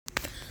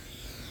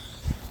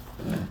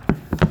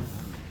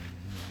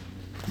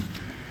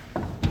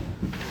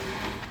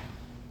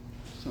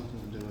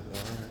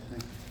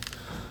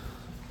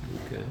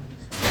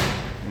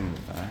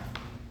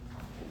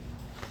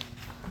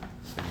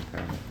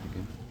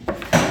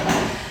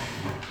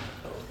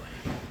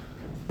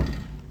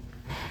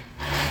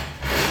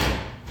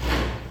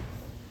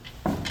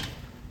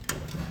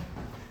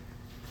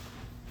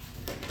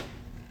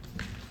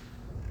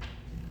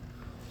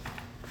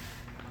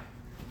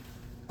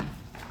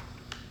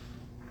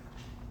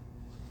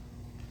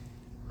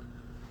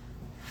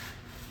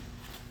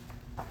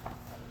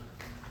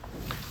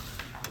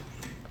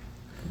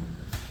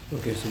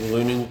Okay, so we're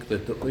learning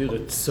that the oil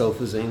itself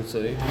is Ein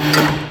Sof.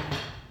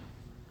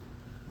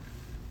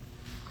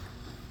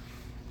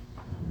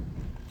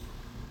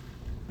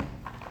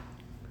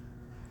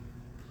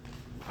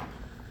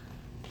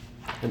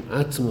 And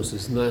Atzmus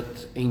is not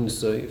Ein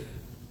Sof.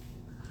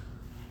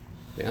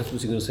 The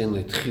Atzmus you're going to say in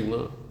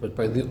Leitchila, but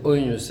by the oil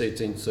you say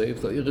it's Ein Sof.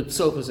 The oil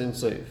itself is Ein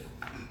Sof.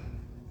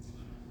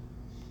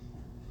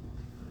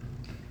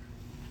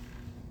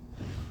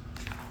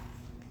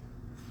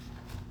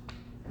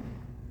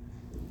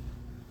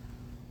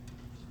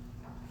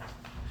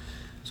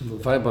 So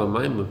Mavai Bar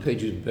Maimon,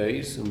 page at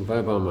base, and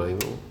Mavai Bar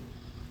Maimon.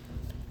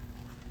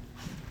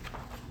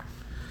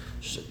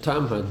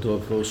 Shetam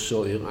hadovo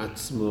shoir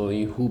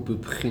atzmoi hu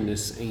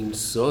bebchines Ein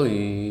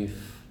Sof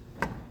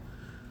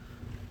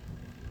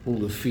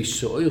ulefi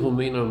shoir hu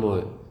mein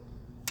amoy.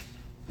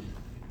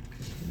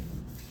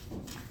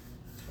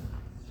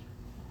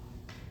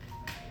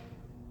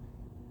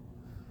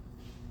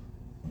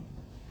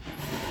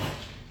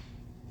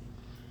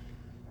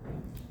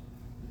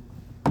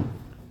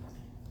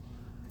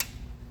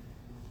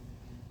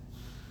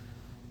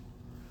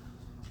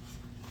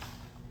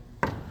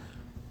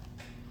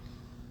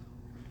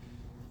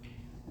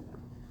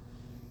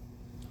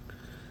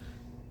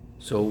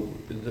 So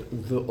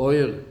the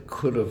oil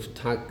could have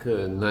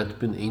not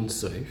been Ein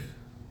Sof.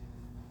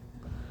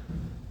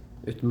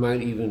 It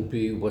might even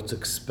be what's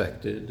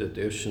expected, that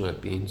there should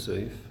not be Ein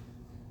Sof.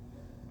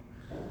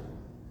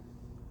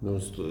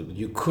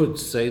 You could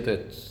say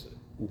that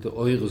the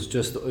oil is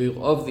just the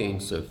oil of the Ein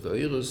Sof. The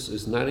oil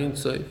is not Ein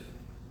Sof.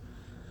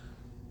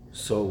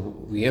 So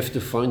we have to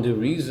find a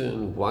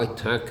reason why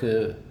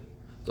the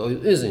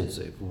oil is Ein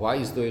Sof. Why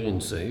is the oil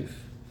Ein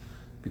Sof?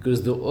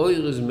 Because the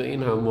oil is mein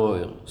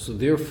hamoyer, so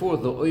therefore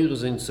the oil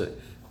is Ein Sof.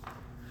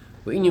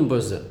 V'inyan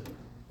bazeh.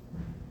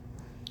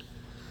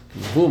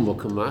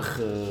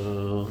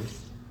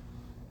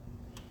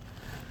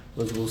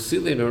 As we'll see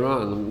later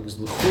on, because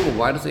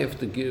why does he have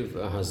to give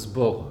a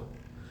hasbora?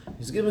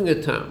 He's giving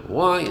a time.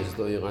 Why is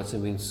the oil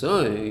Ein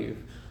Sof?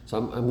 So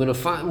I'm going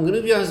to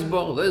give you a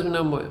hasbora. That is mein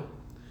hamoyer.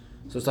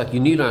 So it's like you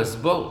need a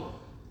hasbora.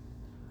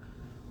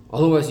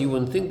 Otherwise you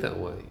wouldn't think that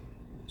way.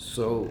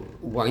 So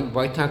why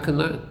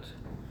takanat?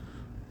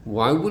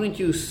 Why wouldn't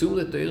you assume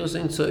that the oil is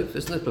Ein Sof?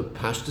 Isn't it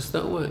bepashtus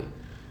that way?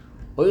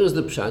 Oil is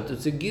the pshat,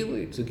 it's a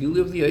gili. It's a gili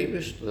of the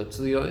Eivish. That's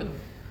the oil.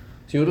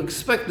 So you would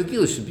expect the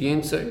gili should be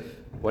Ein Sof.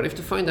 Why do you have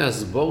to find a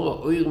hasbora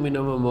oil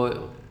minam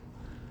hamoyer?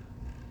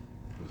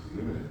 It's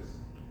limited.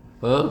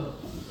 Huh?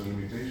 It's a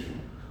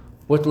limitation.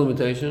 What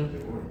limitation?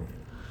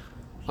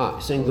 The oil.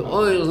 You're saying the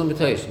oil is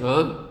limitation,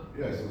 huh?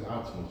 Yeah, it's an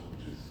atmos,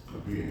 which is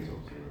could be Ein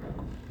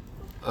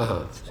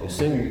Sof. So you're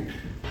saying...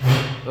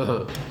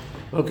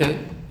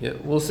 Okay, yeah,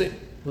 we'll see.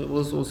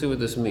 We'll see what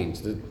this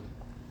means.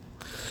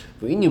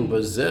 V'inyan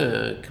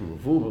bazeh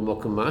k'mavu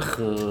b'mokem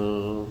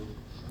acher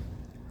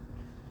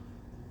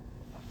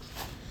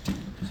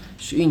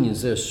she'inyan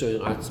zeh shoir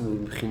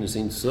atzmu b'chinas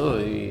Ein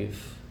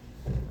Sof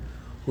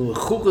hu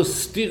l'chukas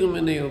stira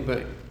minei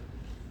obei.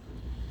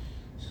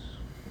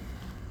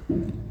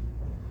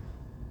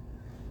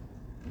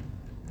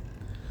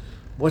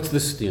 What's the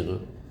stira?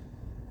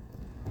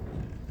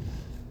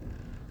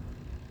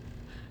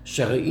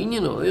 שהרי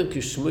עניין האור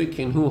כשמוי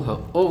כן הוא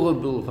האור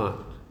בלבד.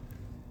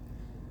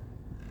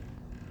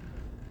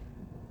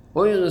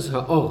 אור is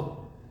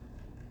האור.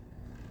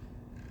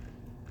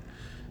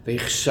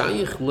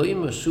 והחשייך לא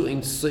ימשו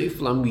Ein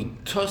Sof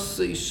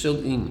למיתוסי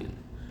של עניין.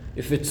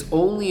 If it's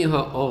only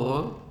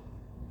האור,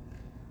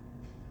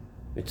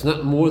 it's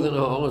not more than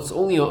האור, it's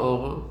only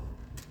האור,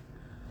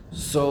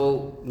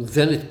 so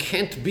then it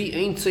can't be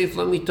Ein Sof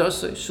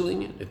למיתוסי של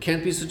עניין. It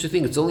can't be such a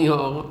thing, it's only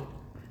האור.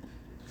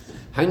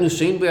 Hainu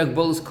shein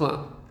be'agbolas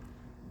klal.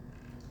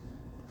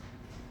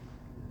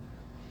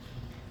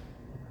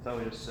 I thought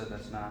we just said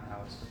that's not how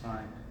it's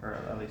defined, or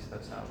at least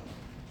that's not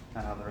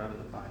how the Rebbe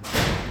defined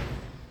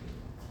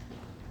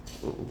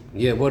it.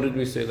 Yeah, what did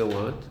we say the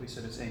what? We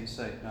said it's Ein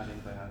Sof, not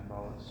Ein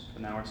Bayagbolas.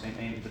 But now we're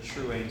saying the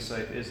true Ein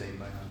Sof is Ein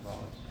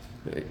Bayagbolas.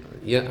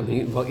 Yeah, I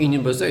mean, well,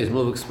 Inyan Bazeh is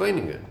more of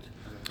explaining it.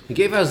 He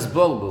gave us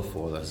hasbor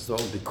before that, so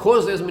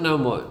because there's min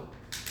hamoyer.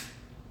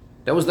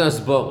 That was the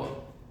hasbor.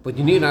 But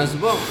you need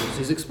hasbor, so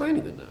he's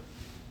explaining it now.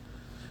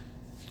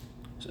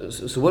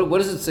 So what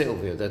does it say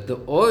over here? That the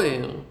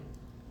oil,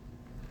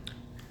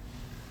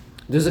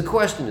 there's a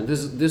question,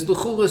 there's the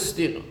chura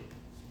stira.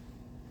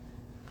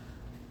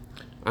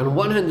 On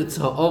one hand, it's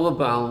ha'ora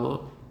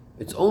ba'alma,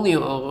 it's only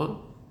ha'ora,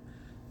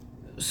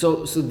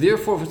 so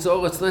therefore if it's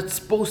ha'ora, it's not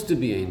supposed to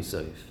be Ein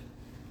Sof.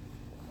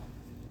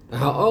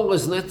 Ha'ora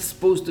is not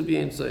supposed to be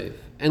Ein Sof.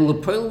 And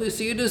l'poil we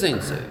see it is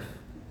Ein Sof.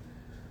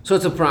 So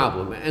it's a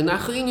problem. And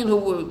there's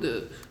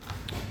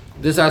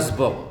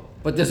hasbor,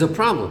 but there's a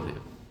problem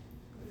here.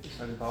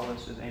 So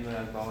Agbolas, is Ein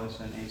Bayagbolas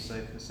and Ein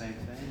Sof the same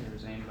thing, or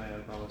is Ein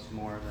Bayagbolas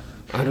more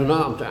than... I don't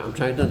know. I'm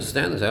trying to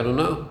understand this. I don't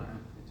know.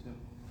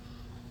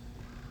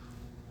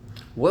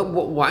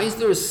 Why is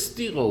there a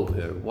stir over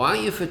here? Why,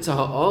 if it's a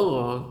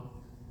ha'ora,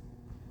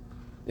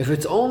 if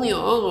it's only a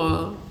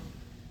ha'ora,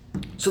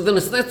 so then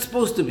it's not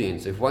supposed to be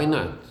Ein Sof. Why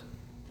not?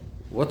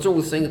 What's wrong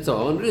with saying it's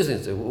all? It is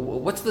Ein Sof.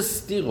 What's the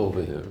steer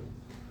over here?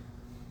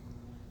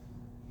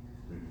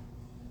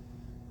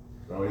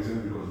 Now, isn't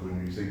it because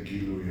when you say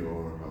Gilui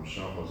or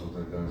Hamshach or something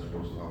like that, it's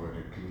supposed to have like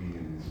a Kli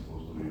and it's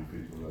supposed to be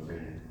fit for that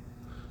thing?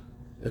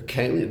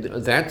 Okay,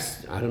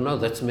 that's, I don't know,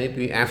 that's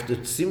maybe after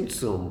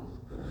Tzimtzum.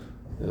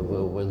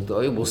 When the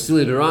oil, we'll see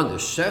later on,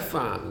 there's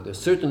Shefa, there's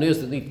certain areas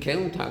that need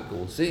Kelim Taka,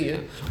 we'll see,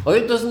 yeah.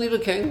 Oil doesn't need a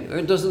Kelim,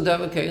 oil doesn't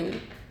have a Kelim.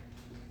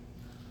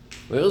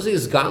 Where is he?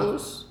 Is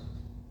Galus?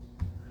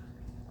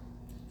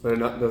 But it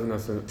doesn't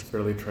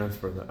necessarily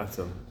transfer the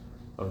atom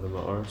of the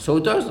ma'or. So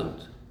it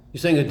doesn't.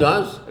 You're saying it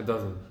does? It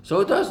doesn't.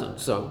 So it doesn't,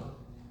 so.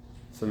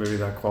 So maybe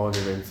that quality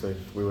of Ein Sof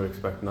we would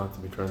expect not to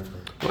be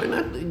transferred. Why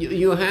not?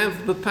 You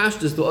have the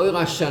pashtas, the oil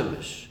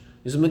HaShemesh,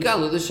 is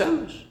Megala the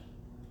Shemesh.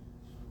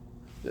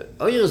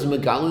 Oil is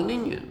Megala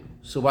Ninyan.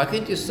 So why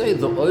can't you say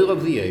the oil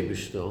of the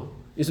Eibishter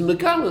is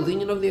Megala the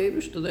Ninyan of the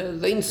Eibishter,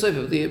 the Ein Sof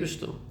of the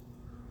Eibishter?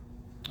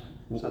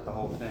 It's not the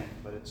whole thing,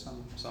 but it's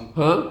some.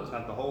 Huh? It's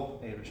not the whole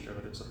Avishter,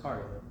 but it's a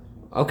part of it.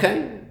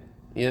 Okay,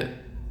 yeah.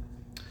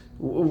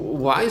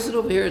 Why is it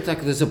over here? It's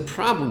like there's a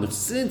problem.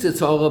 Since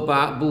it's all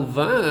about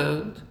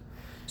Bulvad,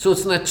 so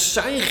it's not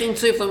Shaykh in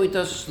Seif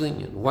Lamitas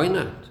Shlinyan. Why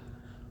not?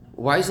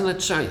 Why isn't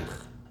it Shaykh?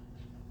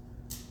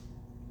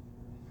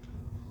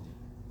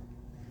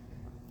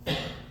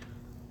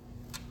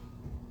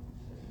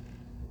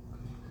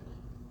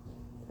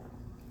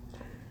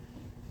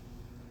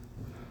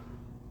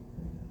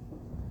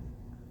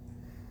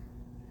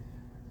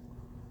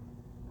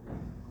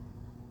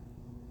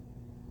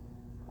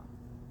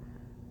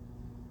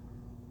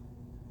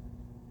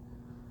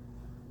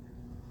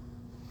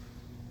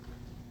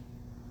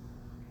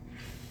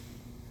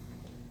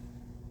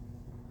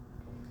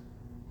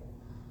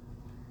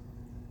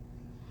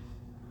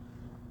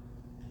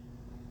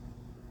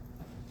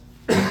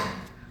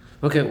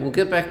 Okay, we'll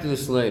get back to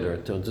this later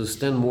to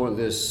understand more of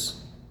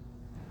this.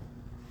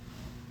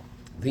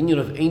 The union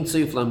of Ein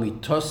Sof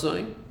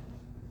Lamitosai,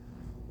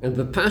 and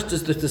the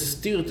pashtas that the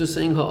steer to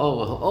saying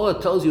Ha'ora. Ha'ora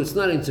tells you it's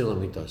not Ein Sof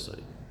Lamitosai.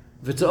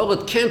 If it's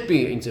Ha'ora, it can't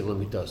be Ein Sof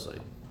Lamitosai.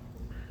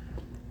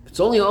 If it's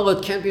only Ha'ora,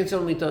 it can't be Ein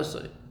Sof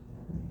Lamitosai.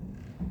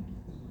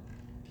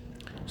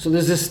 So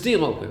there's a steer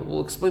over here.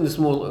 We'll explain this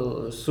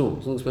more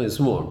soon. We'll explain this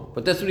more.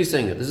 But that's what he's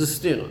saying. There's a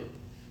steer.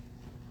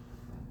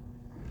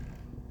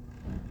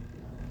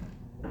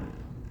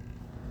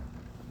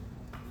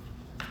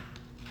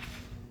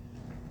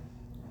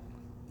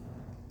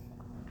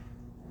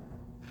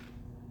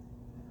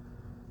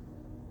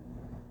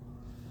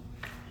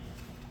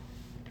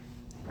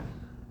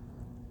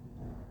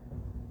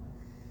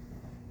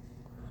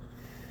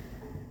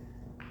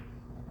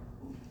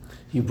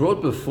 He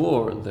brought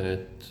before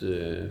that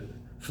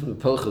from the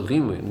Pelcha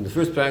Rima, in the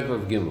first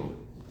paragraph of Gimel.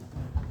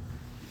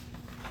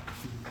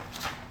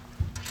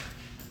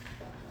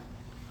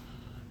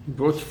 He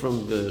brought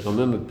from the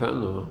Rameh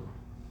Pano.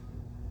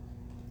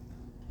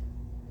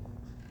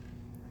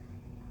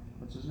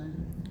 What's his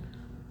name?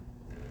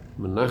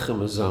 Menachem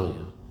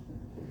Azaria.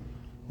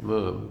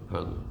 Rameh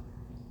Pano.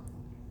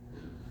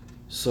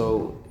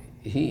 So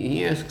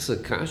he asks a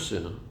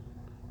kasha.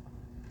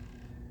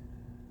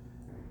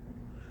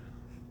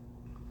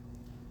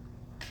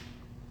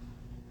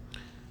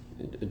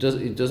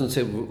 It doesn't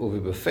say over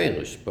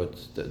beferish, but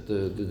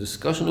the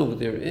discussion over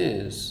there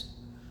is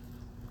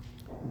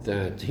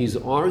that he's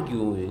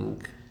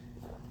arguing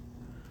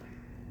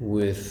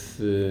with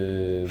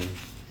the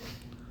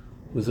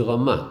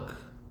Ramak.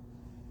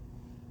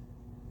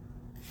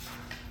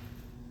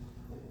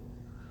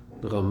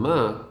 The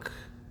Ramak,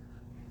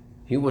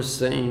 he was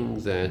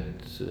saying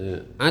that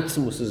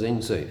Atzmus is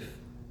Ein Sof.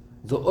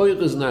 The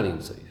Oir is not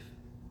Ein Sof.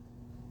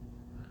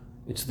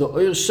 It's the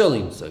Oir Shel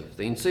Ein Sof.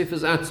 The Ein Sof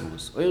is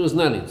Atzmus. Oir is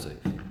not Ein Sof.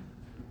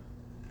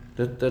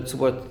 That's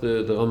what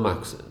the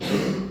Ramak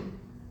says.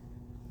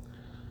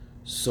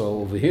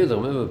 So over here, the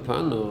Rameh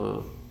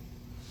Pano,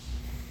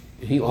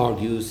 he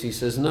argues, he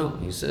says no.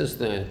 He says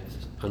that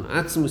on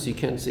Atzmus you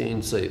can't say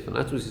Ein Sof. On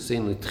Atzmus you say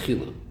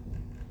L'tchila.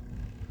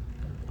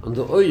 On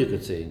the Oir you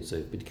could say Ein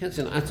Sof, but you can't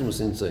say on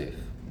Atzmus Ein Sof.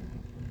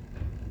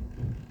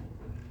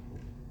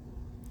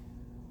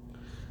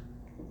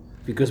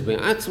 Because by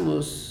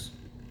Atzmus,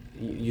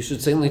 you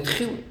should say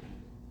L'tchila.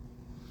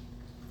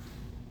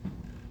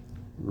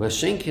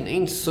 Mashenkin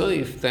Ein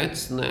Sof,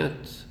 that's not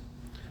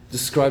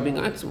describing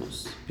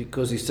Atzmus,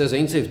 because he says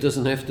Ein Sof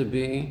doesn't have to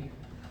be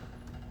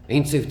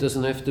Ein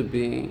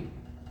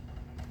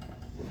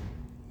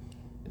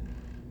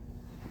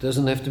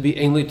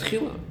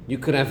L'tchila. You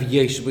could have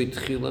Yesh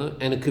B'Tchila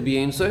and it could be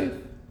Ein Sof.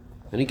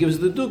 And he gives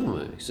the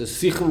dugma. He says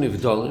Sichum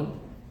Nivdalim.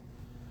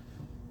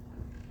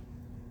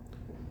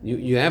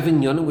 You have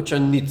inyanim which are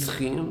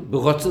nitzchim,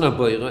 berotzen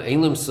aboira,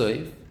 ein lem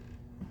sof,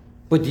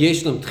 but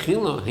yesh lem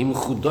tchila, heim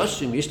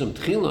chudashim, yesh lem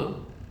tchila.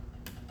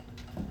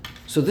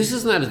 So this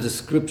is not a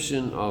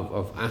description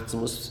of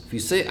Atzmus. If you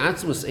say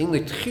Atzmus ein le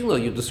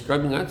tchila, you're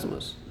describing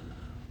Atzmus.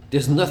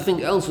 There's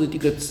nothing else that you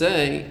could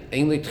say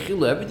ein le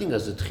tchila. Everything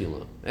has a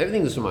tchila.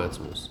 Everything is from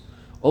Atzmus.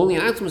 Only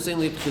Atzmus ein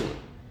le tchila.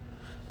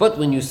 But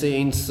when you say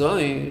ein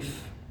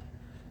sof,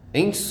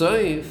 Ein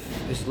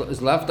Sof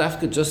is lav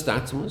dafka just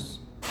Atzmus.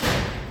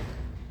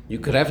 You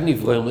could have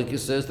Nivroim, like it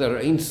says, that are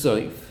Ein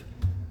Sof,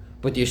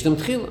 but yesh them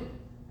Tchila.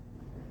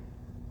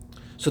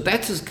 So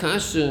that's his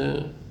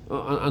kasha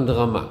on the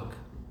Ramak.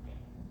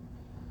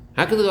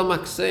 How can the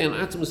Ramak say an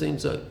Atzmus Ein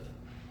Sof?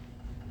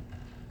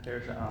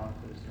 Parish Aleph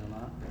is the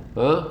Ramak.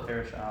 Huh?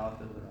 Parish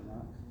Aleph is the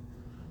Ramak.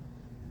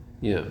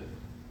 Yeah.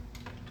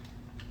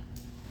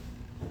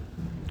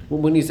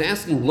 When he's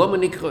asking, Loma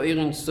Nikra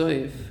Ein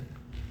Sof,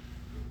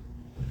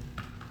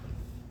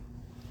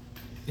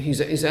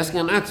 he's asking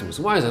an Atzmus.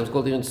 Why is it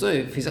called Ein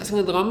Sof? He's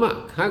asking the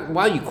Ramak.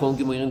 Why are you calling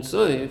him Ein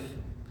Sof?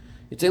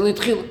 It's only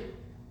Tchila.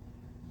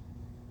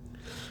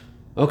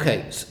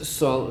 Okay,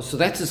 so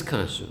that's his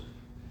kasha.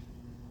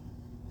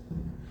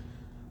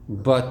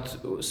 But,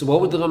 so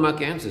what would the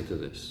Ramak answer to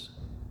this?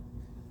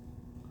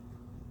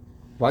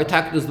 Why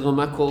does the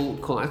Ramak call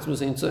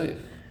Atzmus Ein Sof?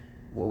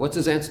 Well, what's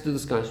his answer to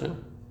this kasha?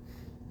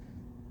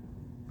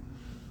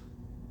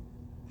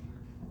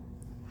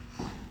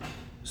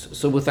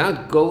 So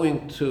without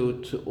going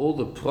to all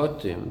the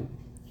pratim,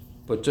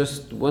 but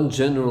just one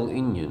general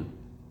inyan,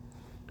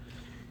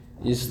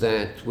 is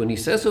that when he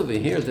says over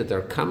here that there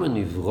are common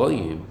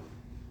nivroim,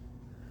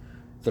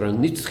 there are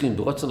nitzchim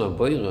b'rotzon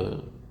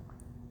haboira,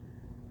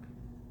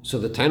 so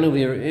the time over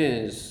here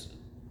is,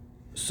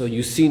 so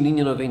you see an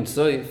inyan of Ein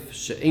Sof,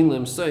 she'ein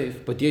lem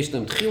sof, but yesh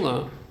lem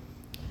tchila,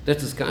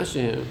 that's his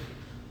kasha here.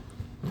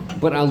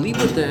 But al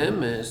liba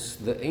de'emes,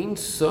 the Ein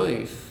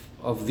Sof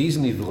of these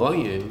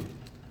nivroim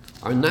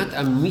are not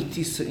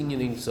amitis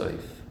inyan Ein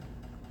Sof.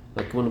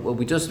 Like what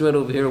we just read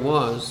over here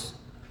was,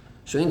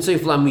 she'ein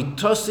sof la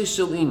mitose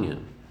shel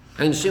inyan.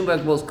 Ein Shem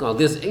B'Agbol's called.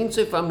 There's Ein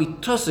Sof la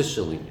mitose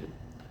shel inyan.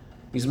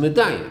 He's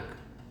medayak.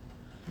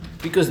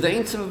 Because the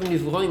Ein Sof of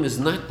Nivroim is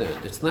not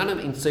that. It's not an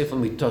Ein Sof la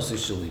mitose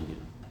shel inyan.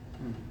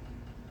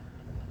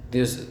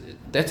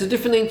 That's a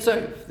different Ein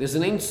Sof. There's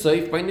an Ein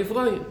Sof by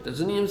Nivroim.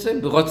 There's an Ein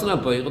Sof. B'rotzon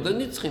haboira, the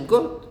nitzchim,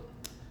 good.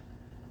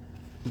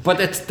 But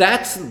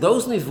that's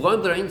those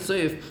Nivroim that are Ein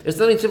Sof. It's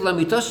not Ein Sof la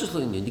mitose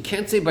shel inyan. You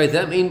can't say by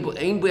them Ein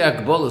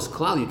B'Agbol's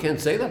klal. You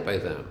can't say that by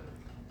them.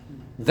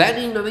 That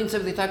Ein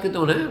Sof they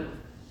don't have.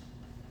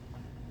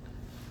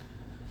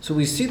 So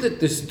we see that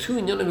there's two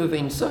inyanim of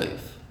Ein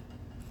Sof.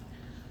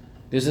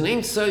 There's an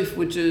Ein Sof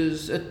which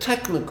is a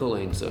technical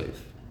Ein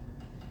Sof.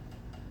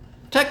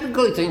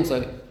 Technically it's Ein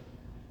Sof.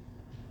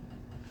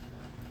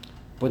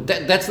 But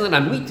that's not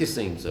Amitis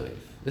Ein Sof.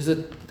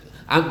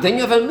 Then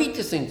you have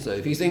Amitis Ein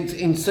Sof. He's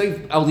Ein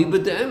Sof al liba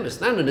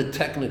de'emes, not in a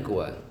technical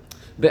way.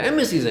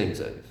 Be'emes he's Ein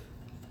Sof.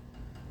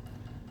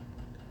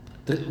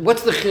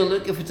 What's the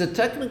chiluk? If it's a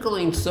technical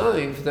Ein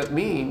Sof, that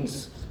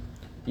means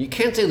you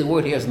can't say the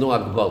word he has no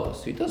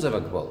agbalas. He does have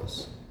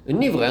agbalas. And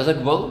Nivra has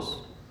agbalas.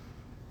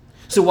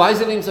 So why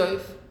is it Ein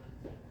Sof?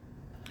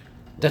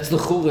 That's the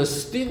chura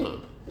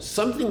stira.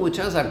 Something which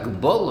has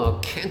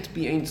agbala can't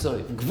be Ein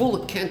Sof.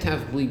 Gvul can't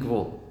have bli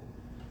gvul.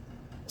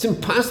 It's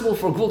impossible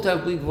for gvul to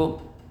have bli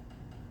gvul.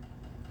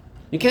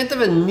 You can't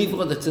have a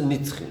Nivra that's a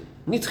nitzchi.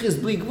 Nitzchi is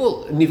bli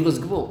gvul. Nivra is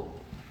gvul.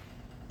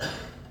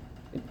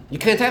 You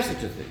can't have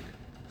such a thing.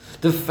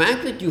 The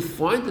fact that you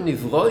find the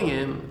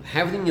Nivroim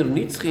having your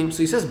nitzchim, so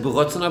he says,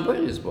 b'rotzon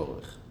haboira is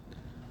borach.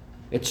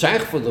 It's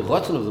shaykh for the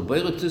rotzon of the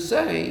boira to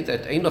say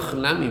that einoch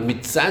chalami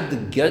mitzad the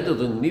gather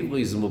the Nivro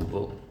is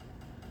mubul.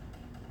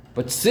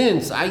 But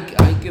since I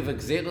give a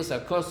gzeros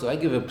hakoso, I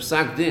give a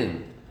psak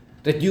din,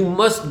 that you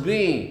must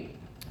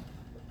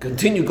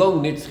continue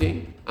going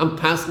nitzchim, I'm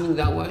passing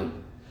that way,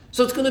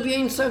 so it's going to be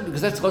Ein Sof,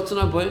 because that's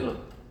rotzon haboira.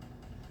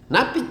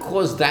 Not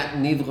because that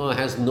Nivro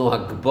has no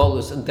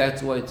hagbolus, and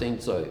that's why it's Ein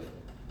Sof.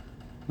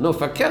 No,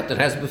 verkehrt, it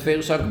has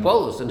beferish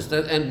agbolus, and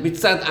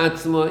mitzad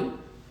atzmai,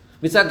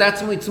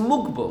 it's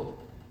mugbol.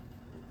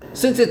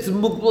 Since it's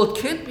mugbol,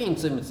 it can't be in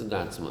mitzad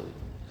atzmai.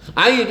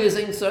 It is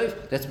Ein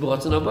Sof, that's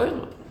b'rotzon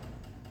haboira.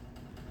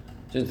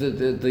 The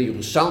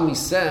Yerushalmi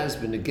says,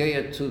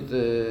 b'negeya to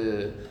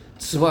the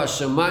tzva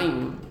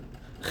shamayim,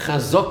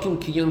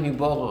 chazokim kiyom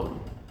hiboram,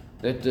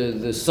 that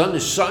the sun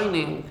is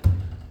shining,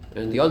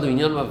 and the other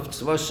inyan of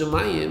tzva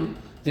shamayim,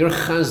 they're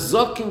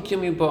chazokim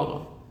kiyom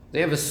hiboram. They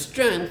have a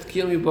strength,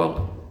 kiyom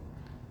hiboram.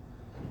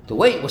 The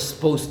way it was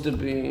supposed to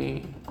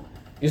be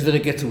is that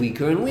it gets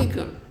weaker and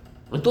weaker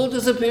until it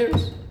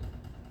disappears.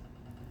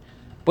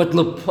 But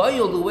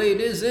l'payil, the way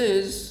it is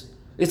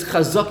it's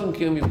chazakim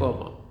kiyom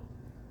hiboram.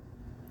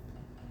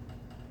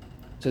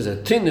 It says a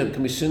tinuk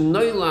mishin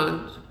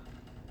noilad,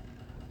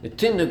 a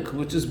tinuk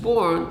which is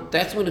born,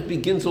 that's when it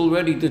begins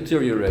already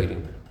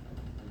deteriorating.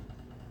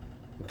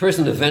 The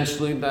person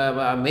eventually,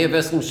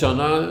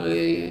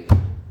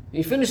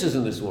 he finishes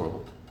in this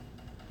world.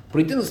 But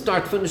he didn't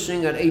start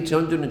finishing at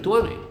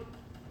 820.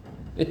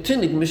 At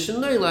Tinnig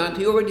Mishnayland,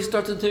 he already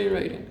started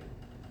deteriorating.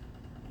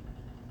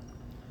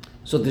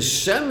 So the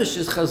Shemesh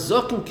is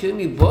Chazokim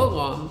Kimi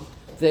Boram,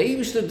 the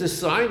Eibishter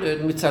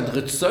decided, Mitzad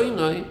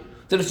Ritzoynai,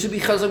 that it should be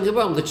Chazam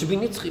Gebam, that it should be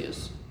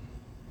Nitzchias.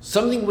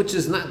 Something which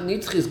is not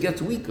Nitzchias gets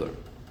weaker.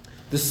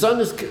 The sun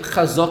is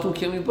Chazokim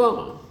Kimi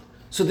Boram.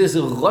 So there's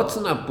a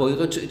Rotzen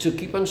Aboira, it should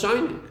keep on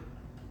shining.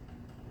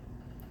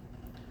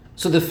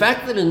 So the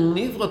fact that a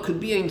nivra could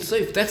be Ein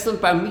Sof, that's not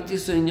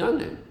b'amitis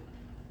inyanim.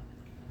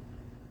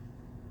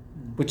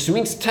 Which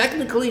means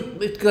technically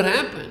it could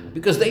happen,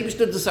 because the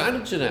Eibishter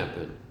decided it should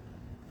happen.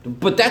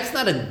 But that's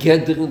not a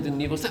geder in the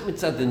nivra. It's not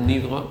mitzad the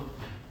nivra.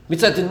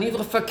 Mitzad the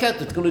nivra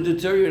faket. It's going to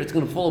deteriorate. It's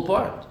going to fall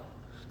apart.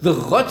 The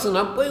chotz and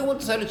Abba, what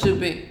decided it should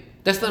be?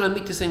 That's not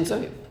amitis Ein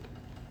Sof.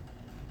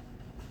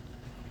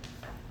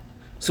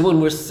 So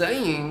when we're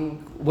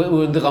saying,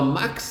 when the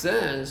Ramak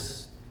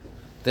says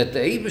that the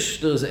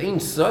Eibishter is Ein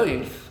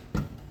Sof,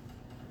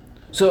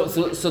 so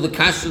the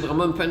Kasha the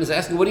Ramam Pen is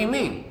asking, what do you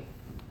mean?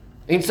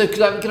 Ein Sof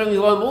can have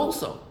Yivam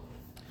also.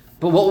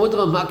 But what would the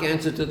Ramak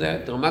answer to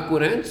that? The Ramak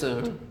would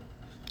answer,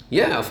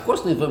 yeah, of course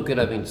Nivram could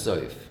have Ein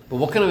Sof. But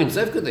what kind of Ein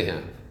Sof could they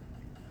have?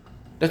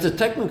 That's a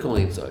technical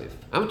Ein Sof.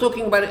 I'm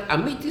talking about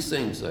Amitis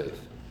Ein Sof.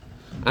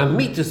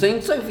 Amitis Ein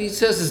Sof, he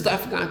says, is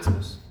Daf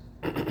Gatzmus.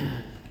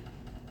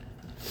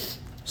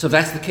 So if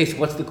that's the case,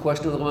 what's the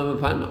question of the Ramam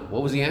Pana?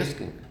 What was he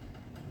asking?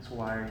 So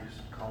why are you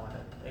calling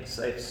it? Ein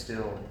Sof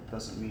still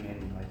doesn't mean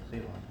anything like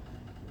Chila.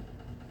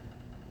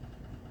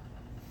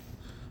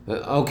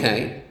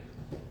 Okay.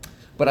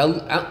 But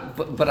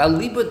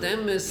aliba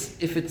them is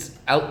if it's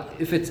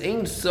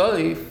Ein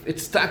Sof,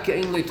 it's taka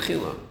Ein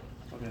Leitchila.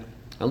 Okay.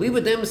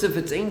 Aliba them is if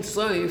it's Ein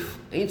Sof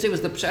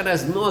is the pshat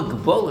has no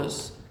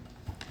agbolas,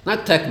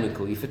 not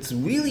technically. If it's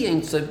really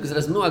Ein Sof because it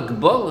has no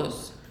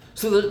agbolas,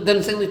 so then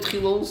it's Ein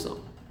Leitchila also.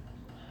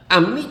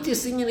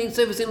 Amitis in Ein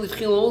Sof is Ein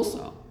Leitchila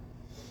also.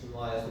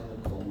 Why isn't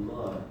it called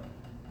Mar?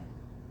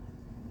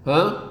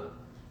 Huh?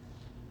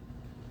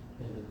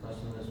 And the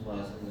question is, why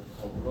isn't it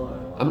called Mar?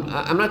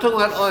 I'm not talking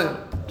about oil.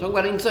 I'm talking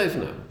about Ein Sof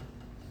now.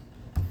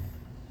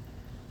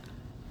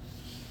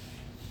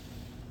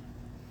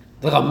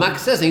 The Ramak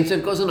says Ein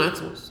Sof goes on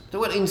Atzmos.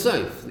 Talk about Ein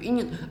Sof.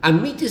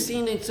 Amitis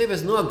in Ein Sof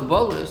has no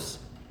agbolas.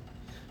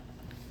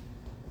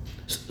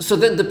 So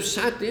then the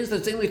pshat is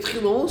that it's Ein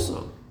Leitchila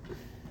also.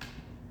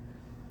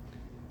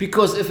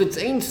 Because if it's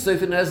Ein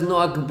Sof and it has no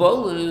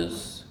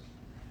agbolas,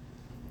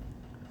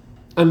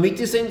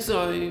 Amitis Ein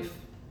Sof.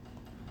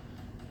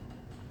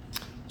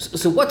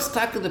 So what's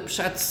taka the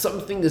pshat?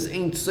 Something is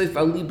Ein Sof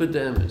aliba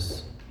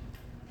demis.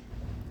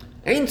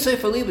 Ein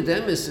Sof aliba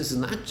demis is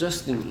not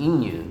just an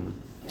inyan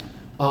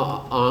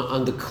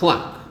on the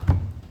clock.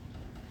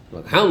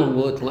 Like how long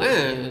will it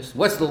last?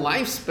 What's the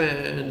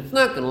lifespan? It's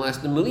not going to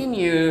last 1,000,000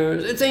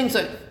 years. It's Ein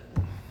Sof.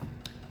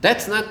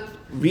 That's not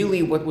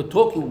really what we're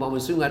talking about when we're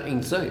saying about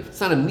Ein Sof.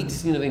 It's not a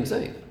mitzvah of Ein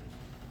Sof.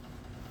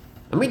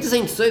 A mitzvah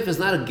Ein Sof is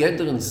not a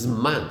geder in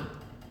zman.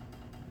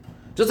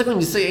 Just like when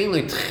you say Ein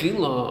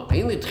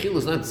Leitchila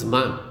is not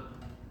zman.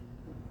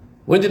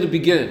 When did it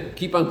begin?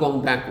 Keep on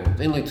going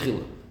backwards. Ein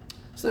Leitchila.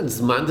 It's not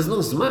zman. There's no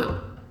zman.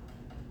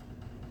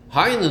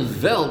 High in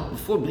the Welt,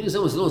 before Bris,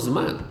 there was no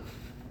zman.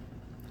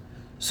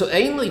 So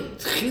Ein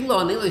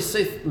Leitchila and Ein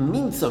Leitsof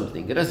mean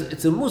something.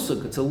 It's a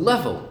musuk. It's a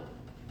level.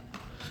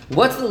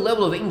 What's the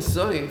level of Ein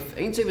Sof?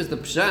 Ein Sof is the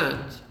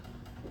pshat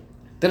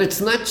that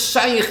it's not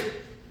shaykh,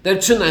 that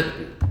it should not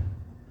be.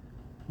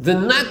 The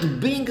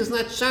not being is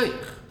not shaykh.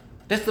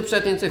 That's the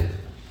pshat Ein Sof.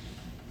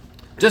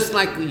 Just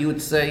like you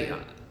would say,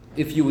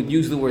 if you would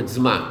use the word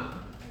zman,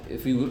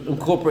 if you would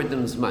incorporate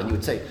them in zman, you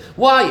would say,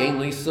 why Ein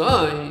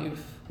Leitsof?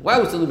 Why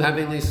would something have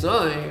Ein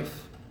Leitsof?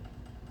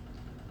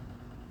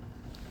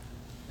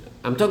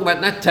 I'm talking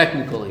about not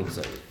technical Ein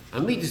Sof.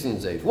 Amitis Ein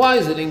Sof. Why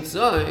is it Ein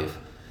Sof?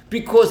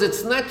 Because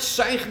it's not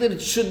shaykh that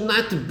it should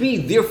not be,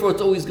 therefore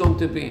it's always going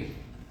to be.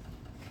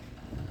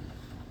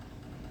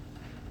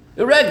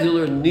 A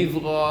regular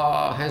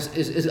nivra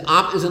is an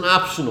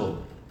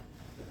optional.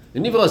 The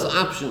nivra is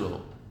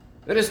optional.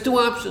 It has two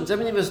options.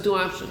 Every nivra has two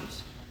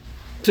options.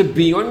 To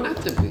be or not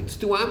to be. It's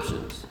two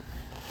options.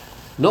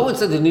 No one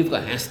said the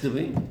nivra has to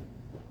be.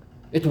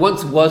 It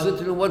once wasn't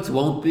and it once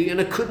won't be,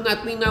 and it could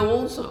not be now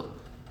also.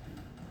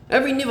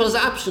 Every nivra is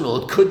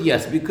optional. It could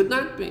yes be, could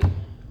not be.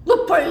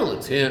 Look, pale,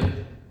 it's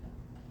here.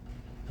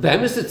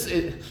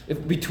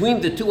 If between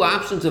the two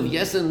options of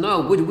yes and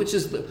no,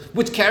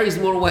 which carries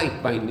more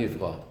weight by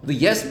nivra? The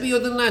yes be or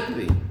the not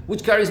be?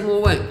 Which carries more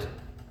weight?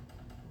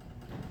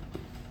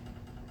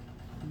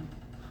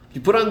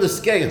 You put on the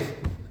scale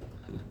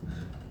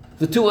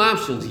the two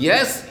options: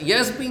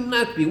 yes be,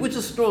 not be. Which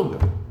is stronger?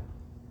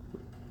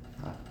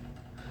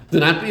 The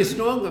not be is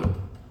stronger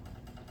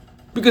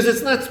because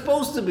it's not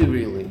supposed to be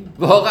really.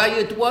 V'horaya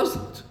it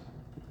wasn't.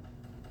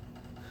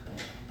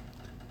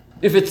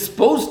 If it's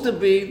supposed to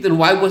be, then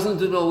why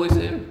wasn't it always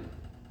there?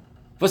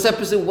 What's that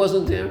person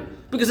wasn't there?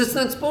 Because it's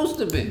not supposed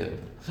to be here.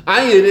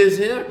 It is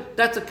here.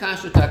 That's a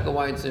kasha taka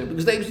why it's here.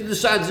 Because they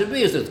decide to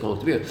be, so it's going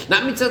to be here.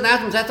 Not mitzvah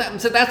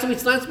that's what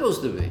it's not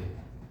supposed to be.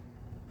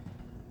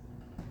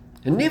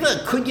 And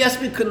neither could yes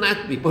be, could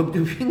not be. But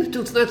between the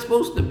two, it's not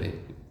supposed to be.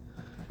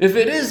 If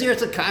it is here,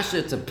 it's a kasha,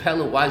 it's a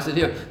pella. Why is it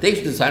here? They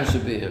decide it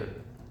should be here.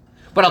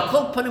 But I'll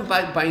call upon him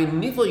by a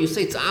nivel, you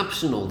say it's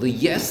optional. The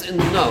yes and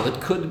no. It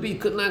could be,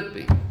 could not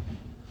be.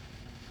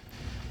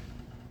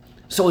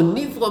 So a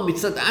nivra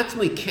mitzad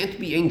atzmai can't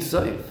be Ein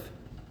Sof.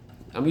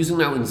 I'm using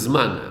now in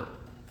zman now.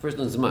 First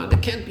in zman.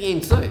 It can't be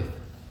Ein Sof.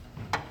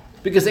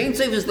 Because Ein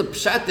Sof is the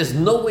pshat, there's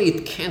no way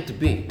it can't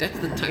be. That's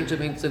the type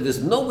of Ein Sof,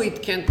 there's no way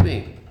it can't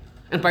be.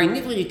 And by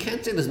Nivra, you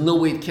can't say there's no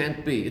way it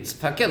can't be. It's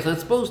fakel, it's not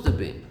supposed to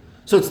be.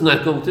 So it's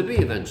not going to be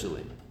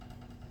eventually.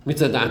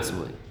 Mitzad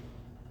atzmai.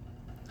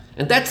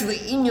 And that's the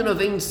inyan of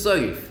Ein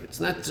Sof. It's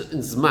not in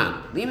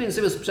Zman. The inyan of Ein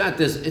Sof is pshat,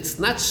 it's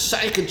not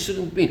shaykh, it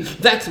shouldn't be.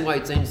 That's why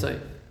it's Ein Sof.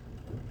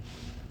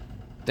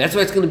 That's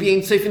why it's going to be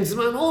Ein Sof in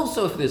Zman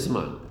also if there's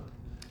Zman.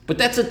 But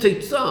that's a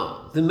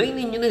teitzah. The main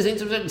inyan is Ein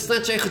Sof, it's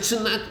not shaykh, it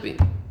should not be.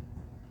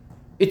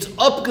 It's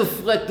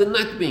upgefrekt, the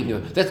not being here.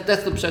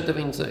 That's the pshat of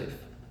Ein Sof.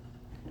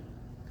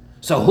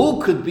 So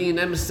who could be an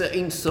emissary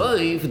Ein Sof?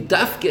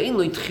 Dafke ein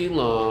lo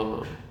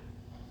tchila.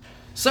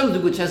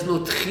 Something which has no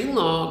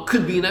tchila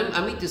could be an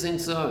amitis Ein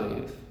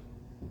Sof.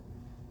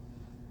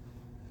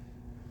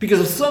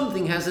 Because if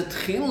something has a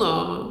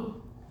tchila,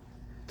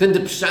 then the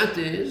pshat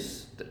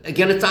is,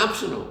 again, it's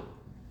optional.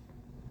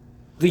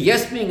 The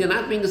yes being and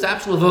not being is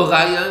optional.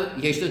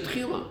 V'oraya yesh lo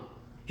tchila.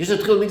 Yesh lo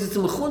tchila means it's a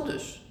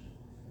mechudesh.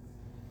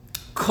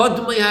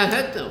 Kodmei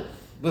hahetel.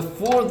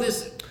 Before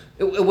this,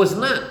 it was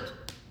not.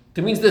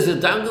 It means there's a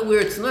danga where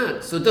it's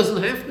not, so it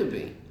doesn't have to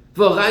be.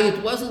 V'orai,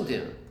 it wasn't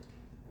there.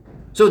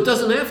 So it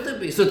doesn't have to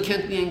be, so it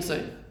can't be Ein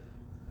Sof.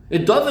 A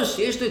davar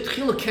sheyesh lo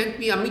tchila can't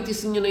be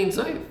amitis in Ein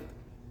Sof.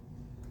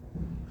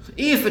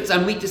 If it's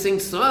amitis Ein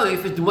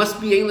Sof, it must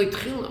be Ein lo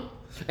tchila.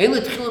 Ein lo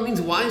tchila means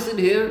why is it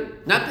here?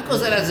 Not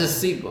because it has a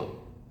siba.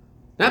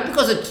 Not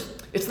because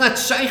it's not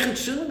shaykh, it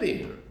shouldn't be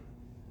here.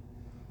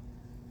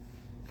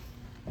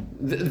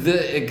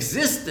 The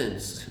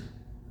existence,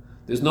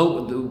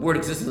 the word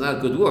existence is not a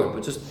good word,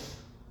 but just,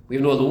 we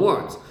have no other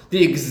words.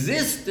 The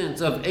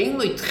existence of Ein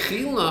lo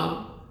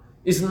tchila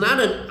is not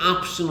an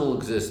optional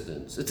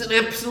existence. It's an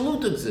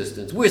absolute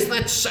existence, where it's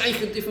not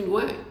shaykh a different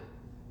way.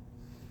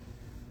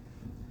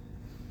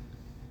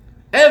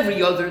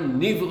 Every other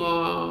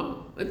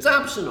nivra, it's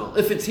optional.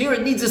 If it's here,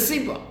 it needs a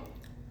siba.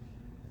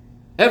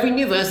 Every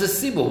nivra has a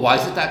siba. Why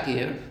is it not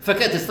here?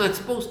 Forget, it's not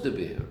supposed to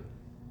be here.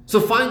 So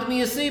find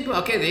me a siba.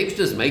 Okay, the Eibishter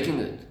is making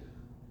it.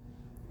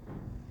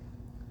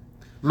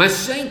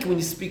 Mashenk, when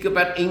you speak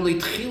about Ein lo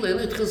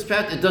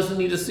tchila, it doesn't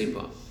need a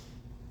siba.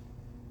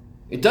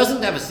 It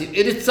doesn't have a siba.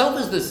 It itself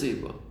is the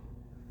siba.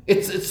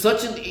 It's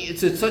such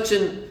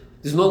an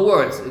there's no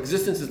words.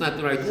 Existence is not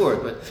the right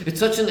word, but it's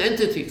such an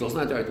entity, so it's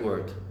not the right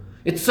word.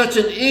 It's such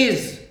an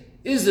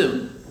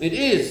ism. It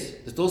is.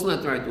 It's also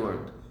not the right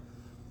word.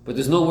 But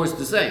there's no words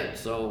to say it,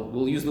 so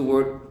we'll use the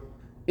word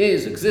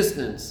is,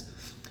 existence.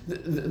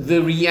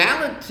 The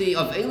reality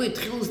of Ein lo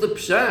tchila is the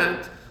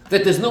pshat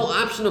that there's no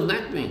option of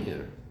not being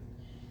here.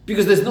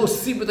 Because there's no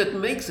siba that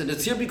makes it.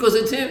 It's here because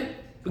it's here.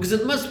 Because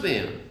it must be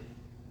here.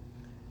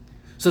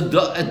 So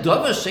a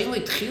davar she'ein lo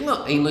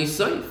tchila, Ein lo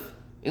sof.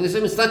 Ein lo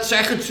sof, it's not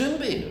shaykh, it shouldn't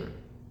be here.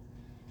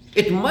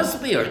 It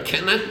must be here, it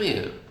cannot be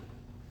here.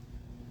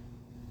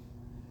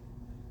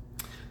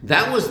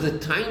 That was the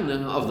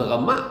taina of the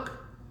Ramak.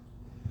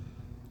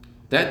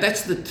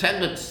 That's the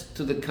tenet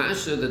to the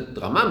kasha that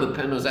Ramam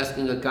Pen was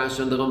asking a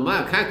kasha on the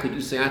Ramak. How could you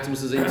say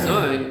Atzmus is Ein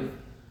Sof?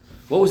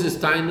 What was his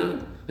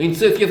taina? Ein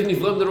Sof, you have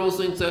Nivram, they're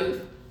also Ein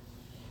Sof.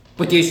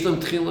 But yesh lam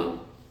tchila.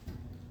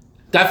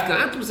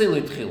 Dafka Atzmus Ein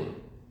lo tchila.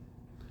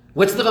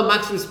 What's the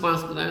Ramak's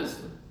response to that?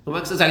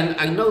 Ramak says,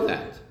 I know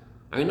that.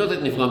 I know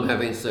that Nivram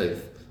have Ein Sof.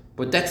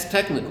 But that's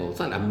technical. It's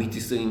not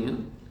amitis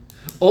inyan.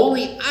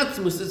 Only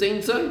Atzmus is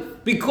Ein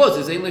Sof. Because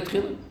it's Ein lo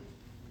tchila.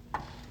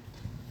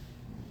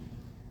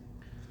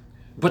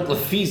 But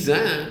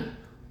Lafizah,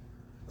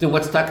 then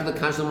what's talking the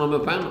Kasha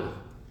Mamapano?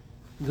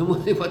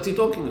 What's he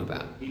talking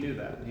about? He knew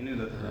that. He knew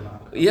that the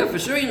Ramak. Yeah, for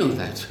sure he knew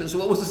that. So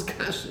what was his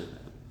Kasha?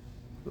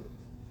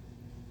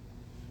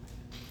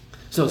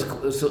 So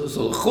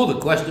the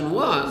question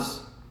was,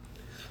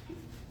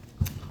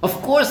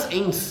 of course,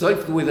 Ein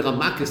Sof, the way the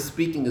Ramak is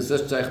speaking, is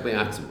just Shaykh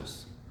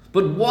Be'atzmus.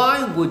 But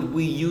why would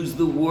we use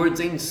the words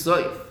Ein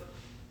Sof?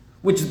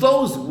 Which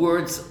those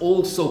words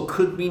also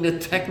could mean a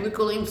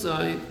technical Ein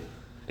Sof.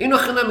 But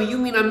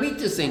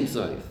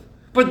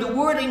the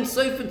word Ein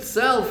Sof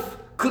itself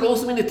could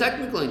also mean a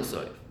technical Ein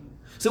Sof.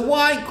 So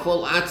why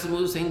call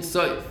Atzmus Ein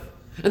Sof?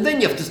 And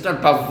then you have to start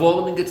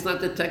bavoning, it's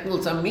not the technical,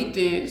 it's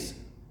amitis.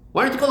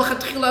 Why don't you call it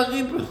Chatchila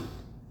Ribra?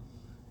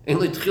 Ein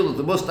lo tchila,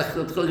 the most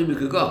Chatchila Ribra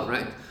could go,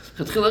 right?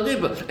 Chatchila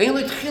Ribra. Ein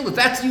lo tchila,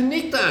 that's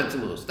unique to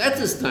Atzmus. That's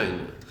his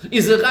taina.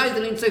 Is it right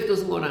that Ein Sof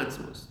doesn't go on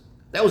Atzmus?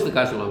 That was the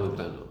Kasha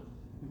Lamapano.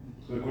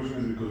 So the question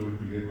is because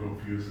we get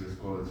confused, let's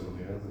call it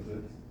something else, that's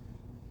it?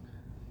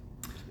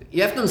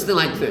 You have to understand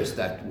like this,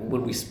 that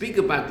when we speak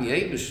about the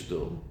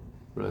Eibishter,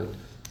 right,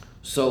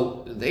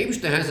 so the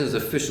Eibishter has his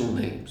official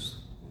names.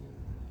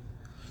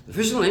 The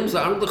official names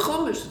are in the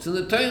Chumash, it's in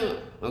the Torah,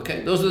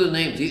 okay? Those are the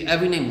names.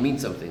 Every name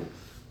means something.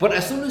 But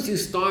as soon as you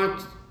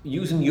start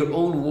using your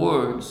own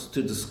words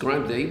to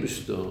describe the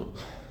Eibishter,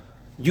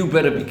 you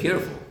better be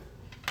careful.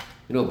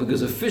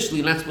 Because officially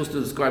you're not supposed to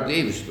describe the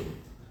Eibishter,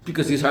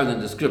 because he's hard in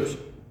the description.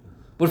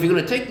 But if you're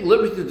going to take the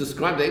liberty to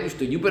describe the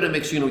Eibishter, you better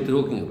make sure you know what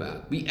you're talking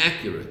about. Be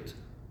accurate.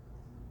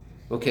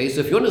 Okay, so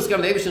if you want to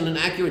describe the Eibishter in an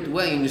accurate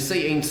way and you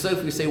say Ein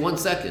Sof, you say 1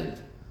 second,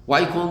 Why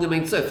are you calling him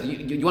Ein Sof?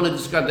 You want to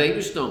describe the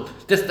Eibishter?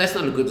 That's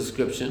not a good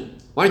description.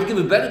 Why don't you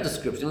give a better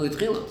description? You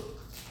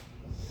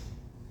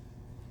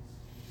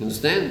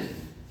understand?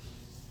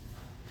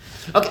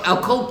 Okay,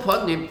 I'll call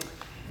Podnim.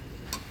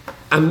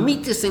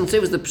 Amitis Ein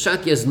Sof is the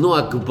Pshat, he has no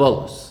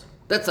agbolos.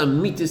 That's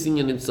Amitis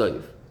in Ein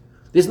Sof.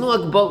 There's no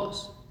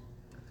agbolos.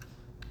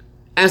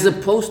 As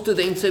opposed to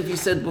the Ein Sof you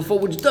said before,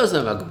 which does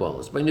have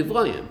agbolos, by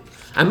Nivroyim.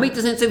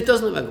 Amitis Ein Sof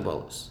doesn't have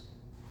agbolos.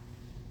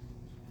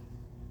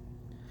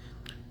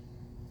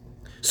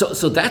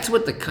 So that's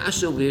what the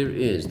kasha over here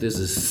is. There's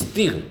a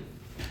steer.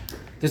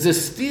 There's a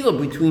steer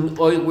between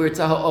oil where it's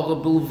a ha'ora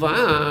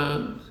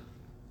bilvad.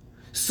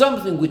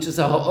 Something which is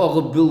a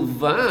ha'ora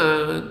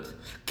bilvad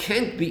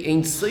can't be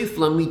ein sof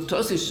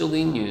lamitosi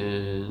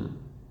shalinyan.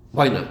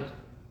 Why not?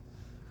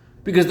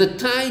 Because the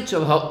taich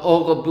of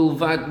ha'ora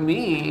bilvad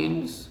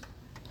means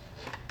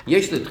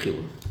yesh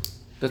letchila.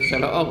 That's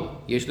ha'ora.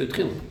 Yesh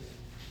letchila.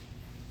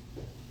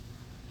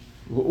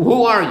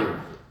 Who are you?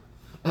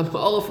 I'm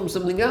ha'ora from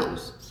something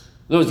else.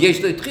 No, it's yesh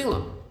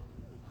letchila.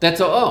 That's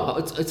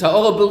ha'ora. It's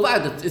ha'ora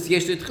bilvad. It's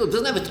yesh letchila. It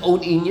doesn't have its own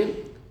inyan.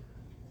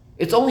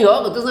 It's only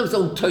ha'ora. It doesn't have its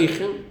own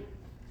teichen.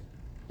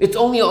 It's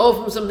only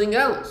ha'ora from something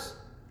else.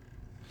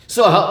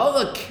 So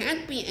ha'ora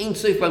can't be ein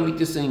sof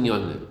b'amitis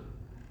inyanim.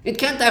 It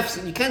can't have.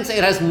 You can't say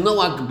it has no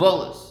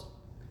agbolas.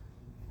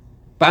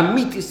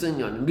 B'amitis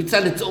inyanim. It's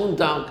at its own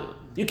darga.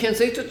 You can't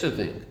say such a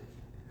thing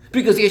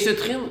because yesh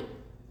letchila.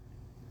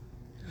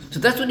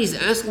 So that's what he's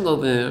asking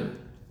over here.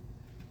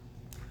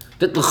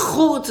 That the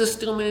church is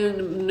still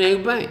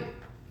nearby.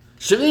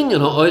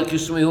 Shrinyan ha'oil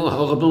kishmei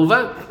ha'ora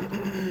bilvad.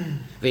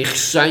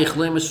 Ve'chshaych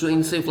le'em eshu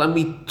ein sof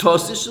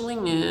la'mitosi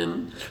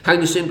shrinyan.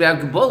 Ha'nishem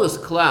be'agbolas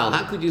klal.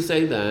 How could you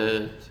say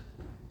that?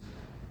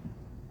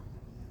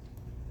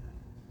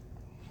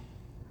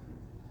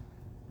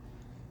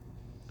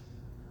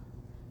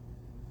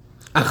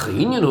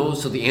 Achinyan,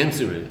 so the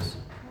answer is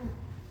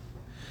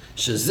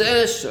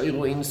shezeh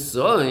shoyru ein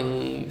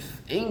sof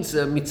ein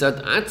ze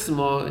mitzad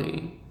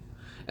atzmoi.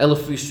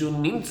 That's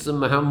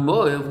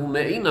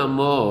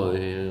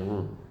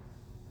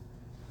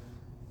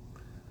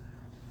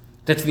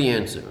the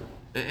answer.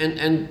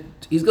 And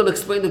he's going to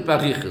explain it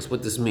barichas,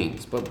 what this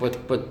means. But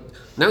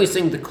now he's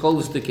saying the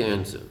holistic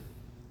answer.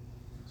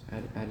 How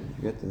did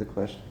you get to the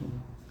question?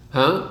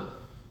 Huh?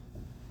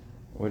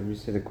 What did you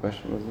say the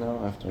question was now,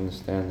 after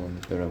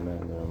understanding the Ramah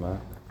and the Ramah?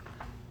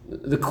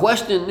 The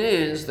question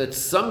is that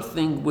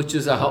something which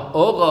is a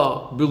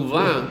ha'ora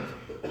bilvad,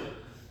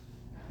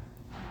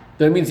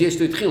 that means yesh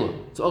letchila.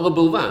 It's ha'ora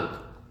bilvad.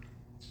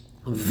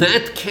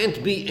 That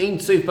can't be ein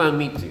sof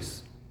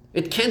b'amitis.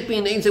 It can't be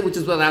an ein sof which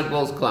is without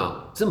balls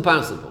cloud. It's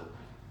impossible.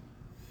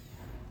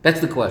 That's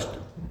the question.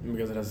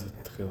 Because it has a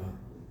tchila.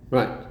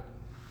 Right.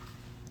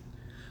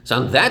 So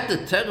on that the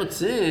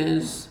teretz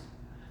is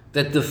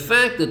that the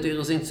fact that there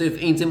is ein sof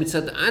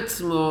mitzad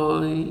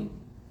atzmoi,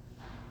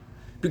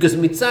 because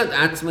mitzad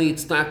atzmoi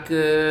it's not,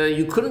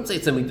 you couldn't say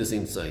it's a mitzad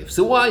ein sof.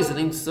 So why is it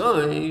ein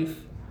sof?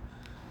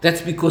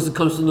 That's because it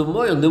comes from the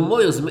moil. The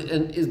moil is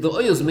the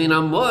oil is made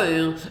on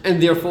moil, and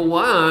therefore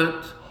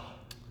what?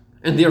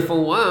 And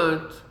therefore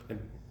what?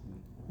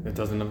 It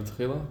doesn't have a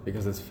tchila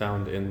because it's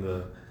found in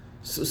the.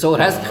 So it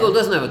has a tchila,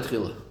 doesn't have a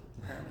tchila.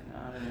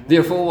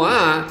 Therefore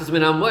what? It's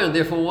made on moil, and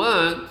therefore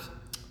what?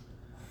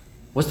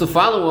 What's the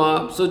follow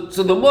up? So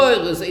the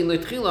moil is ein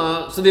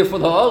tchila. So therefore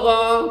the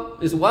ha'ora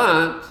is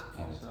what?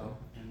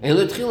 Ein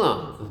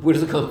tchila. Where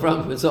does it come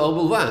from? It's ha'ora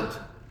bilvad.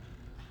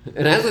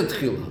 It has a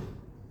tchila.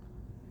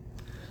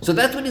 So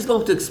that's what he's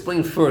going to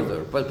explain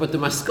further. But the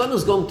maskana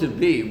is going to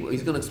be,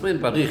 he's going to explain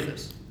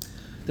barichas.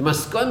 The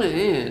maskana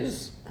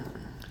is,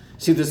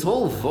 see this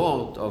whole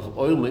vote of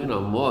oil mein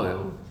on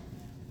oil,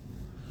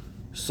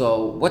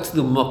 so what's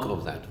the mocker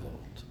of that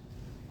vote?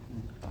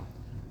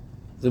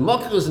 The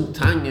mocker is in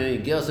Tanya,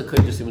 Yigeres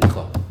HaKodesh Siman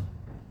Chof.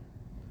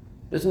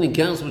 That's in the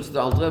Yigeres which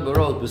the Alter Rebbe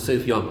wrote with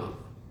Seif Yoma.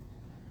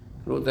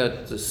 He wrote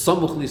that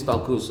Samuch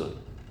Listal Kusay.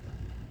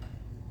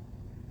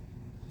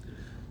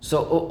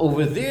 So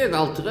over there, the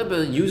Alter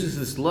Rebbe uses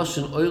this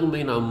lashon oil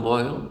mein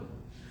amoil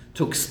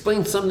to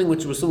explain something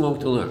which we're soon going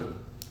to learn.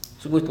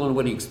 So we're going to learn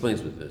what he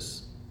explains with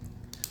this.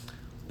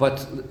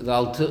 But when the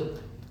Alter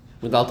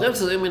Rebbe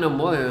says oil mein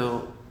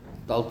amoil,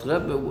 the Alter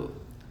Rebbe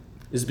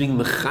is being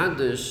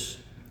mechadish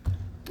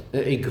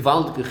a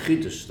gewaltige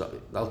chiddush.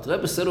 The Alter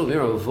Rebbe said over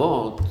here a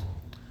word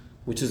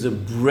which is a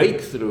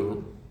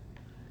breakthrough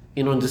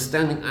in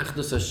understanding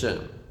Achdus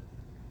Hashem.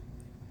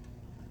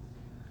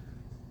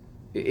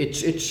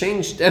 It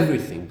changed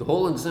everything. The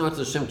whole understanding of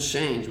Hashem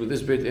changed with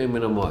this great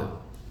Emin Amoya.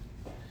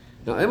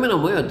 Now, Emin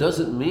Amoya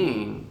doesn't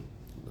mean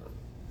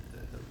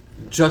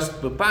just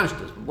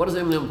B'Pashtas. What does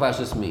Emin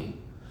B'Pashtas mean?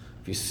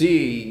 If you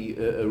see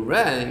a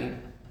ray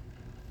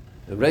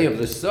of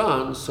the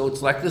sun, so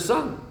it's like the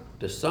sun.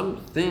 There's some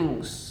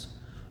things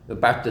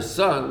about the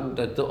sun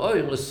that the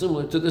oil is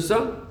similar to the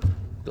sun.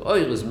 The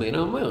oil is made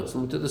of oil, it's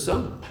similar to the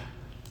sun.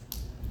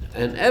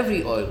 And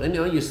every oil,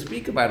 you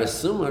speak about is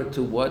similar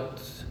to what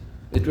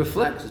it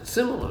reflects. It's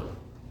similar.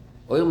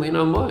 Oil may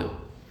not oil.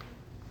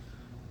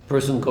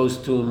 Person goes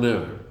to a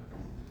mirror.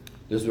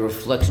 There's a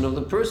reflection of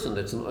the person.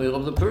 That's an oil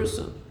of the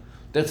person.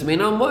 That's mein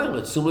amoyer.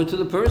 It's similar to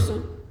the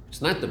person.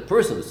 It's not the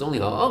person. It's only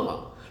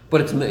ha'ara.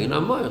 But it's mein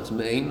amoyer. It's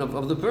mein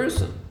of the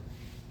person.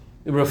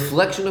 A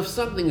reflection of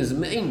something is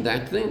mein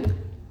that thing.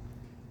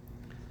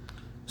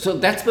 So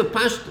that's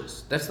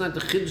bepashtus. That's not the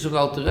chiddush of the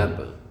Alter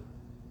Rebbe.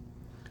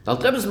 The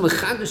Alter Rebbe is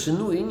mechadish a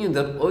new inyan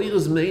that oyer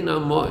is mein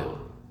amoyer,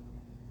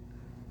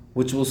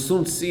 which we'll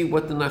soon see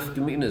what the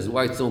nafkamina is,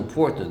 why it's so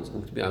important. It's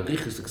going to be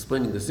Arichis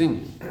explaining this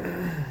inyan.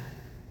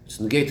 It's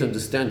negate to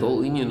understand the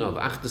whole inyan of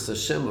Achdus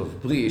Hashem,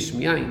 of Bri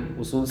Ishmiyayin,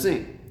 we'll soon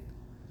see.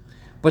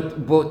 But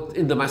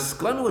in the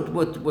Maskana,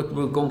 what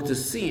we're going to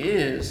see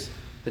is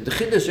that the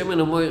Chiddush Yemen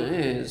Amoyer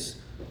is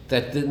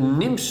that the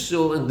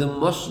Nimshul and the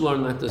Mashal are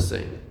not the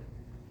same.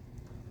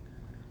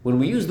 When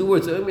we use the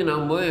words Yemen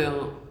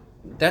Amoyer,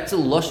 that's a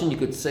lashon you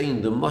could say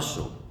in the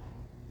Mashal.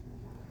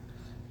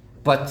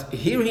 But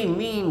here he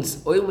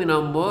means Yemen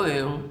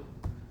Amoyer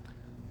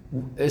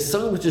is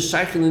something which is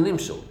shaykh in the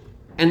Nimshul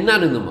and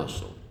not in the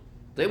Mashal.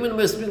 The Yemen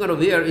Amoyer speaking out of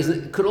here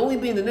could only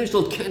be in the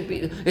Nimshul,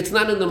 it's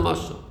not in the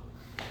Mashal.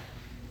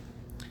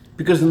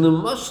 Because in the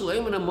Mashal,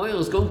 Yemen Amoyer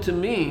is going to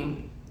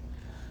mean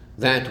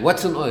that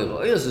what's an oil?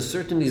 Oil is a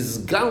certain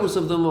nizgalus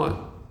of the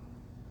moil.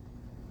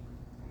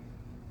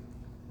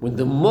 When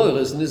the moil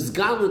is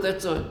nizgalus,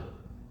 that's oil.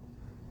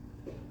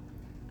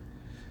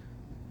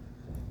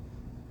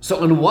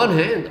 So on one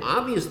hand,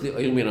 obviously,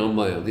 oil min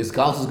al-moil, this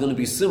galus is going to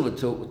be similar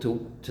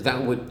to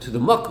the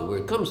makkah, where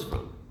it comes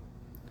from.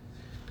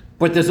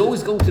 But there's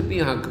always going to be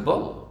a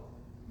hakbala.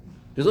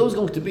 There's always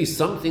going to be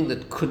something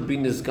that could be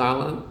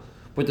nizgala,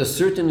 but there's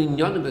certain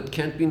inyanim that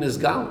can't be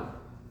nizgala.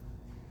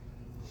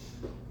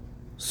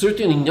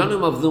 Certain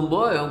inyanim of the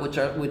moil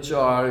which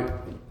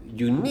are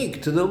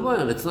unique to the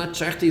moil. It's not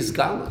shachti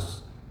izgalus.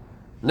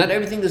 Not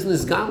everything is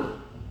nizgala.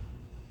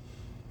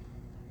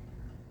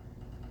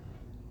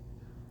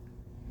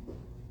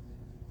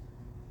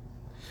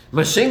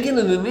 Mashenkin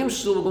in the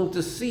Nimshul, we're going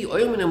to see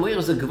oil min amoyer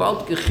is a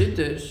gewaltige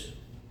chiddush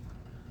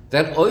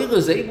that oil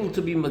is able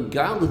to be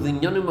magal the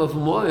inyanim of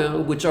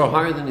moil which are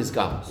higher than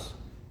izgalus.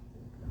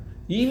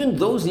 Even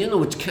those inyanim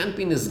which can't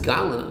be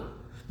nizgala,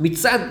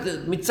 mitzad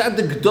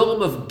the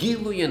gdorim of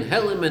Gilui and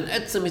Helim and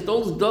Etzem, it's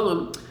all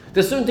gdorim,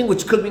 there's certain things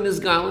which could be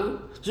nizgala,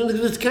 certain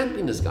things which can't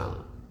be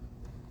nizgala.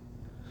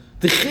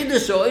 The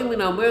chiddush oil min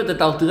amoyer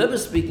that Alter Rebbe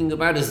is speaking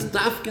about is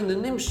dafk in the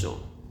Nimshul.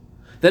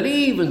 That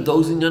even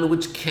those inyanim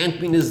which can't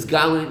be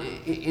nizgala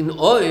in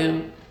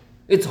oil,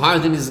 it's higher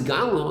than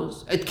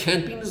nizgalos, it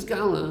can't be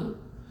nizgala.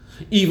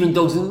 Even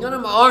those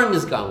inyanim are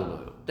nizgala in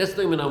oil. That's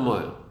the min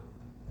amoyer.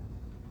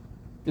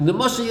 In the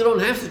Moshe, you don't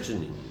have such a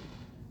name.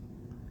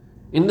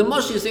 In the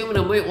Moshe, you say min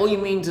amoyer, all you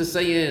mean to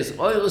say is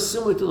oil is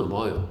similar to the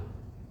moil.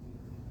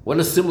 What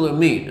does similar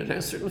mean? It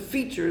has certain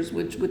features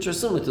which are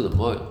similar to the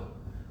moil.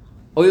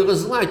 Oil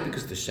is light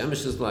because the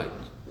shemesh is light.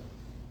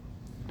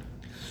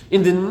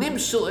 In the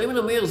Nimshul, Yemen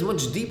Amoyer is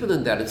much deeper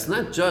than that. It's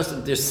not just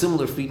that there's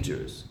similar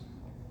features.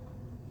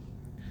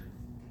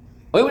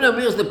 Yemen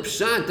Amoyer is the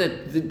pshat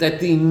that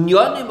the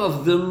inyanim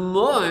of the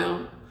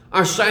moil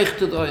are shaykh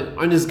to the oil,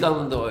 are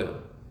nizgal in the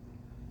oil.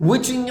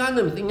 Which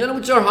inyanim? The inyanim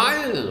which are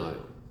higher than oil.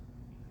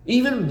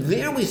 Even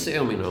there we say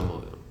Yemen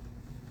Amoyer.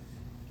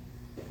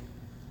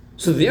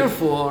 So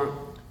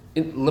therefore,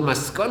 in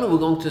Lamaskana we're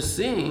going to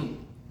see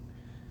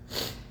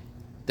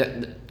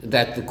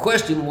that the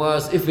question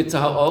was, if it's a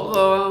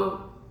ha'ara,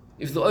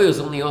 if the oil is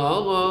only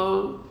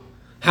ha'ara,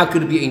 how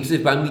could it be ein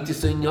tzif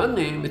b'amitis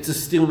inyanim? It's a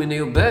stil minei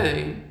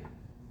ubei.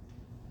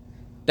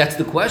 That's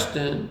the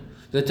question.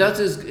 The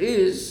Taz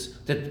is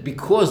that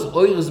because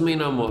oil is mein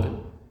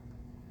amoil.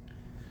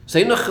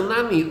 Say no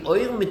chanami,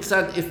 oil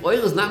mitzad, if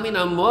oil is not mein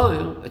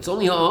amoil, it's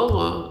only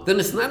ha'ara, then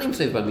it's not ein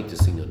tzif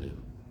b'amitis inyanim.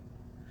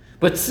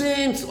 But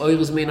since oil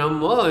is mein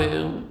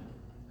amoil,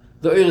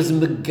 the oil is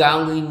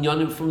megali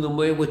inyanim from the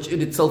moil, which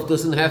it itself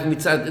doesn't have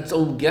mitzad its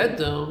own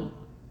gedder.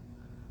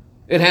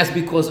 It has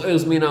because oil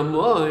is min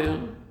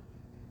amoyer.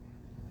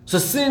 So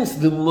since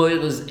the moyer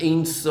is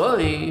ein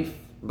soif,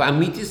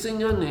 ba'amitis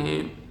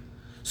inyanim,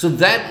 so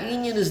that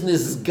inyan is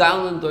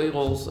nizgal and oil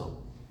also.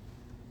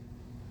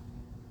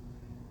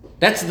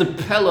 That's the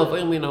pel of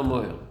oil min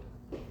amoyer.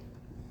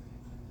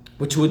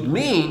 Which would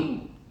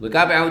mean,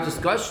 legabe our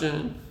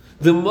discussion,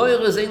 the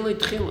moyer is ein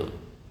leitchila.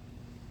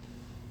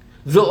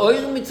 The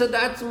oil mitzad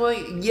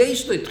atzmai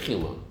yesh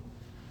leitchila.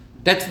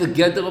 That's the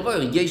gedder of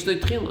oil, yesh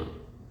leitchila.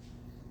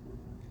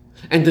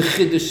 And the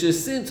chiddush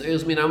is since oil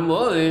is min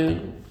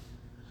amoyer,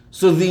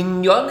 so the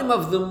inyanim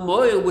of the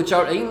moyer, which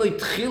are ein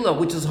leitchila,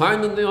 which is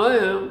higher than the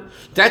oil,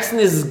 that's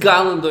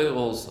nizgal in the oil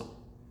also.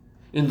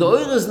 In the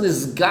oil is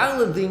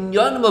nizgal the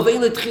inyanim of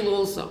ein leitchila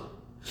also.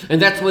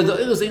 And that's why the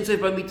oil is ein seif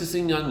b'amitis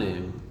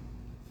inyanim.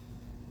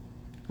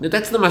 Now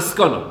that's the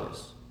maskana of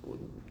this.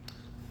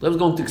 I was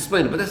going to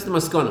explain it, but that's the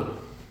maskana.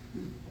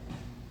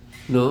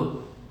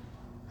 No?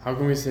 How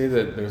can we say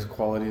that there's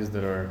qualities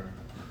that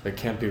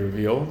can't be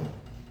revealed,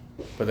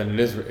 but then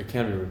it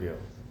can be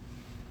revealed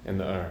in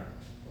the air?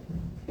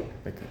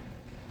 Like,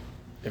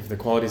 if the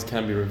qualities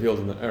can be revealed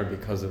in the air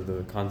because of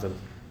the concept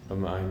of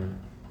ma'ayin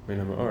min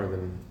ha'ma'or,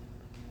 then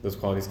those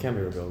qualities can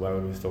be revealed. Why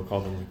would we still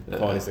call them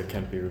qualities that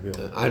can't be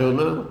revealed? I don't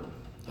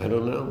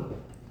know.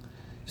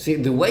 See,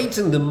 the way it's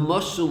in the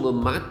Mashal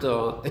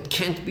Lamata, it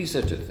can't be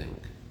such a thing.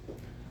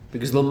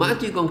 Because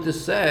Lamata, you're going to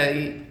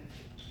say,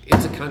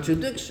 it's a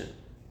contradiction.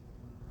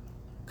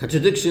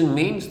 Contradiction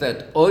means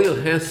that oil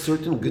has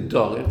certain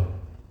gedolim,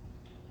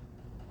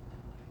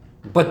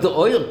 but the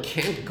oil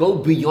can't go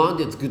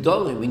beyond its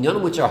gedolim. In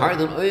Yonim which are higher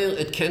than oil,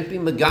 it can't be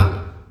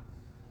Megala.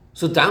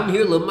 So down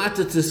here, Lamata,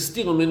 it's a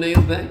still Minei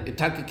Obey. It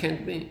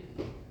can't be.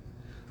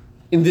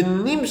 In the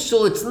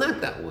Nimshal, it's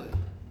not that way.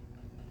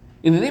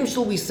 In the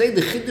Nimshal, we say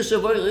the Chiddush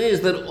of oil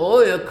is that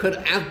oil could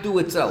outdo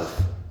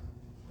itself.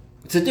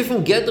 It's a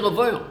different gather of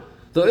oil.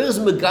 The oil is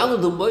Megala,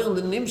 the oil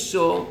in the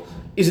Nimshal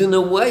is in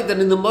a way that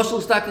in the Mashal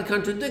it's like a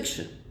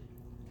contradiction.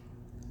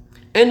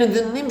 And in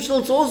the Nimshal,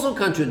 it's also a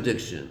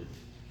contradiction.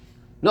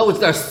 No,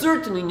 there are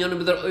certain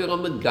inyanim that are oil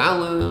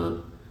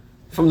Megala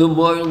from the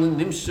oil in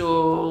the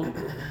Nimshal,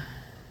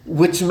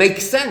 which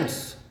makes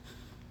sense.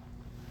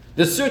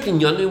 There's certain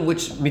inyanim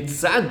which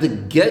mitzad the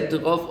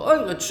gather of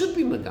oil, it should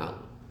be Megala.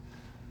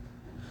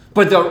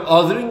 But there are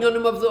other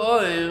inyanim of the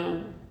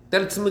oil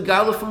that it's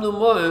Megala from the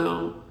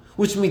oil,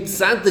 which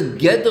mitzad the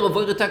gather of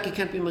oil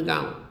can't be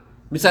Megala.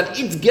 Mitzad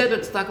its gather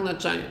it's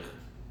not shaykh.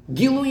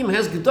 Giluyim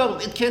has gedol,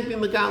 it can't be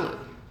Megala.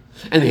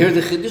 And here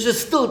the Chiddush is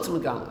still it's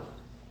Megala.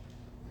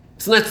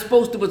 It's not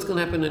supposed to, but it's going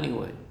to happen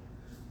anyway.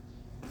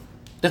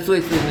 That's the way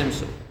it's in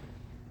Nimshal.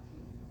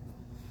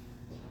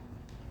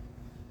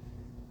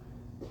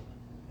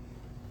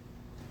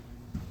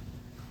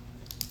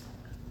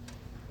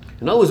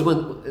 In other words,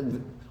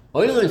 when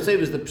oil and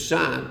save is the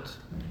pshat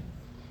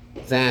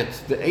that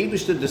the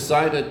Eibishter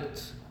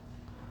decided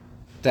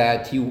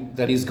that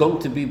he's going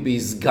to be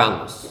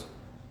bizgalus.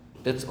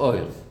 That's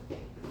oil.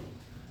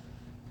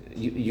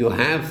 You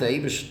have the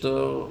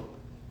Eibishter,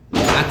 the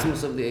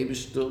Atzmus of the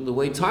Eibishter, the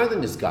way it's higher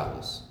than his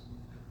galus.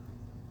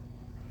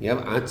 You have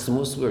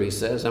Atzmus where he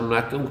says, I'm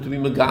not going to be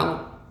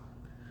Megala.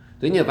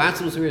 Then you have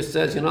Atzmus where he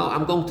says,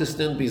 I'm going to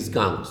stand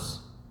bizgalus.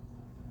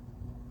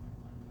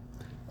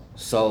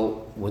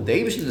 So when the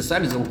Eibishter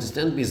decided he's going to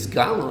stand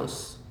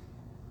bizgalus,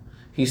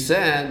 he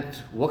said,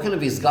 what kind of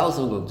bizgalus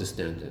am I going to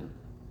stand in?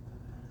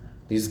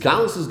 His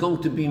galus is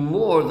going to be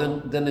more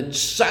than a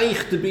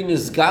shaykh to be in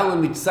his galus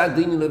mitzad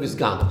dinin of his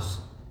galus.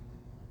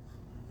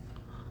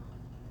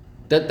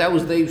 That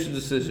was the Eibishter's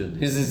decision.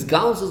 His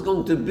galus is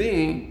going to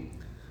be,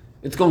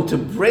 it's going to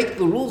break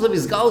the rules of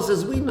his galus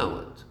as we know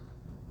it.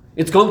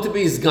 It's going to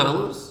be his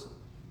galus,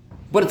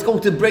 but it's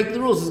going to break the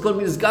rules. It's going to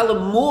be his galus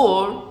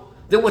more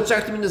than what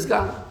shaykh to be in his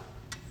galus.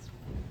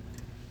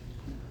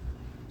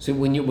 See,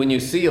 when you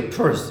see a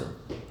person,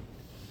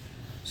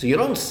 so you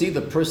don't see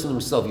the person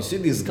himself, you see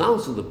these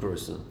galus of the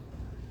person.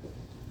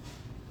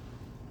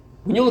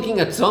 When you're looking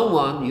at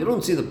someone, you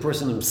don't see the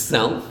person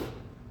himself.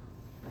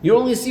 You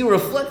only see a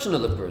reflection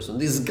of the person,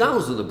 these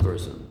galus of the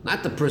person,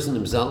 not the person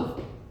himself.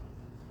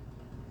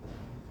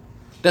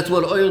 That's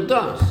what oil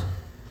does.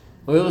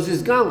 Oil is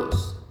his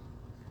galus.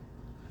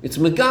 It's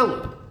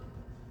megala.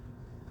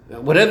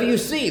 Whatever you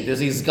see, there's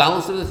these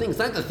galus of the thing. It's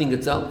not the thing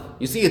itself.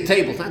 You see a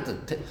table. It's not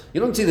you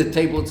don't see the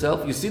table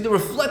itself. You see the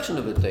reflection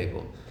of the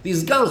table.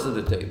 These galus of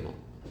the table.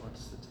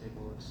 What's the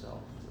table itself?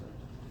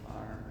 The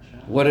iron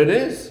Hashem? What it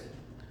is,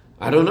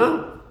 I don't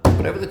know.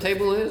 Whatever the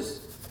table is,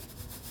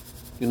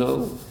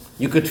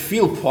 you could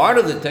feel part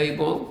of the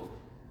table,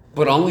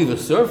 but only the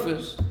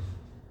surface.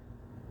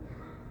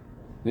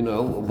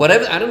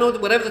 Whatever, I don't know,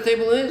 whatever the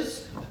table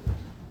is.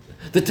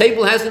 The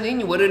table has an in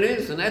you, what it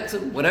is, and that's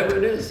whatever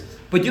it is.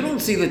 But you don't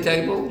see the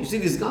table, you see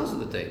these galus of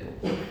the table.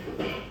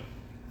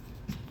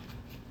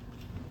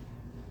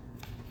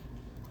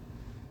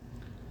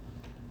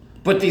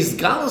 But these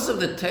galus of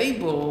the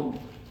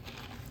table,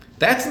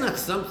 that's not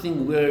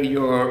something where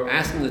you're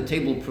asking the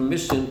table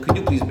permission, could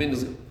you please be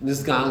in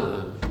this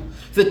gala?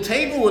 The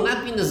table would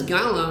not be in this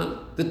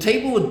gala, the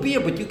table would be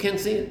here, but you can't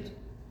see it.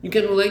 You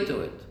can't relate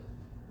to it.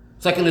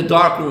 It's like in a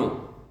dark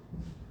room.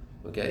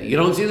 Okay, you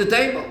don't see the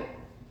table.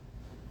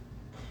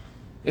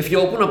 If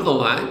you open up the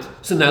light,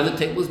 so now the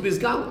table is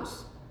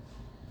bizgalus.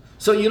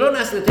 So you don't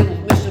ask the table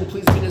permission,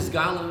 please be in this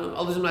gala,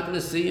 others are not going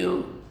to see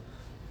you.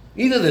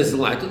 Either there's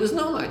light or there's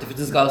no light. If it's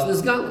this galus,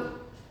 there's gala.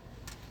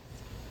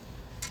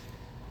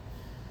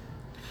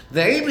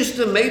 The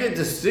Eibishter made a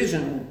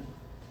decision.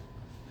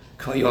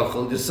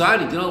 Kayachal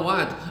decided, you know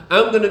what?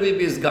 I'm going to be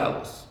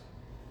bizgalus.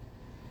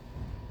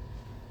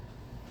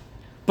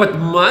 But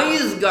my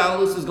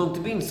izgalus is going to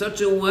be in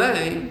such a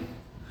way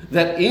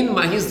that in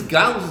my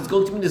izgalus is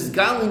going to be this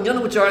gal in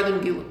yana which are than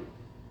gila.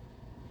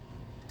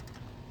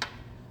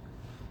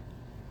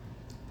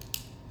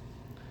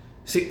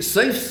 See,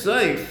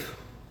 safe.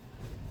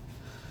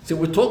 See,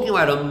 we're talking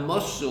about a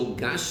mashal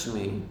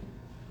gashmi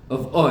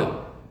of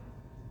oil.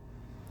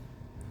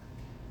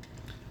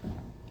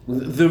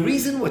 The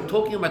reason we're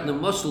talking about the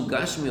mashal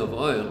gashmi of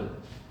oil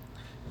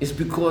is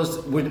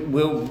because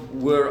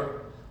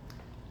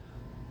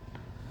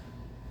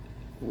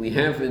we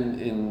have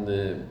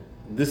in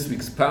this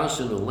week's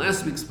parsha or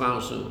last week's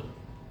parsha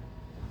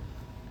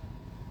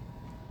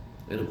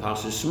and in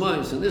Parshas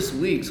Shmos. And this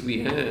week's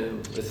we have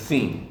a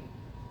theme.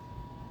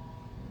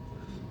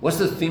 What's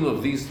the theme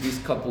of these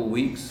couple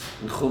weeks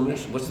in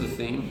Chumash? What's the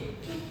theme?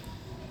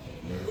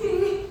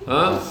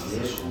 Huh?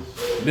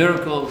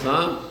 Miracles,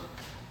 huh?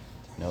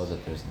 Know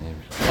that there's an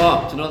Eibishter.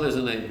 Oh, to know there's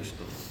an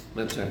Eibishter.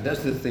 That's right,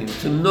 that's the thing.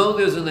 To know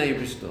there's an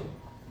Eibishter.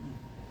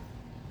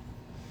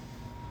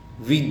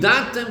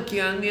 Vidatem ki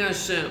ani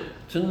Hashem.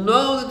 To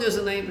know that there's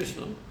an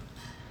Eibishter.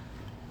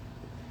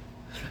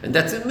 And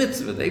that's a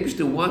mitzvah. The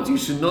Eibishter wants you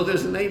should know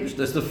there's an Eibishter.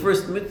 That's the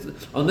first mitzvah.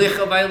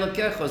 Onecha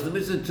v'aylakecha is the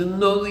mitzvah to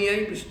know the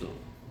Eibishter.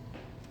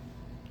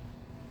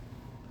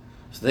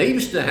 So the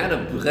Eibishter had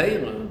a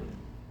breira.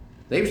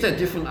 The Eibishter had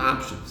different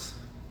options.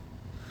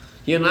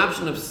 He had an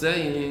option of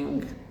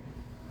saying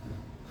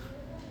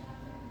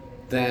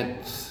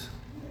that,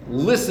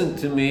 listen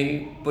to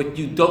me, but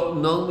you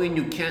don't know me and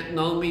you can't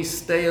know me,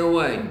 stay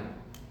away.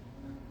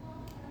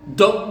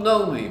 Don't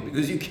know me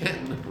because you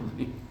can't know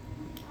me.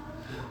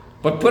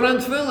 But put on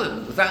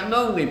tefillin. Without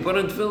knowing me, put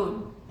on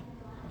tefillin.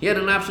 He had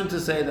an option to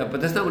say that, but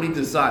that's not what he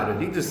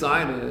decided. He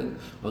decided,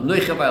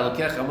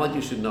 I want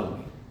you should know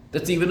me.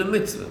 That's even a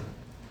mitzvah.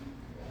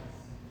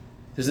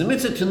 There's a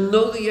mitzvah to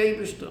know the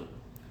Eibishter.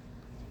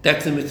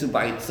 That's a mitzvah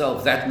by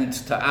itself. That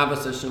leads to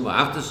Avas Hashem,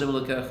 V'ahavta Hashem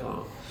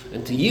Elokecha,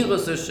 and to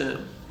Yiras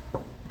Hashem.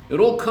 It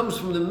all comes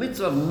from the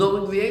mitzvah of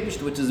knowing the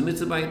Eibishter, which is a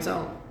mitzvah by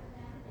itself.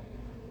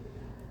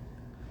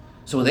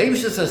 So when the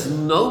Eibishter says,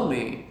 know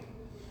me,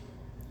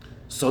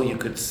 so you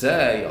could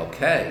say,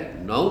 okay,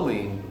 know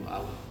me.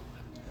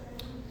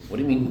 What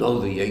do you mean, know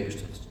the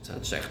Eibishter? It's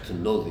not shaykh to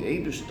know the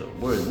Eibishter.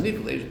 We're in the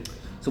Eibishter.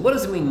 So what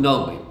does it mean,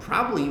 know me?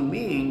 Probably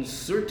means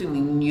certain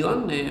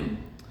inyanim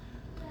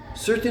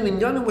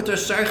which are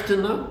shaykh to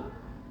know.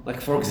 Like,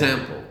 for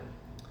example,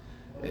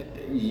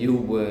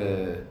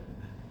 you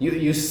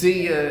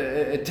see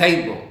a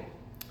table.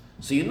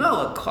 So you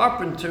know a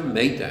carpenter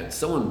made that.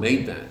 Someone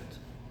made that.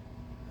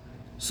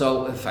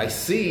 So if I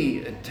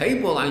see a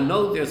table, I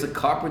know there's a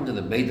carpenter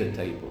that made the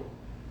table.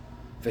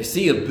 If I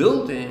see a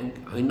building,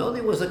 I know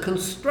there was a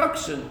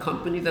construction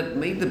company that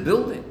made the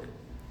building.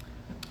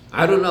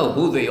 I don't know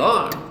who they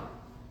are.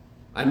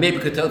 I maybe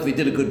could tell if they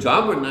did a good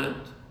job or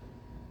not.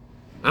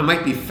 I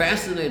might be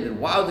fascinated.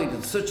 Wow, they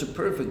did such a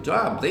perfect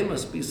job. They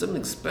must be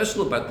something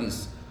special about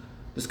this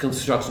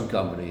construction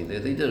company. They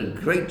did a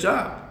great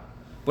job.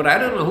 But I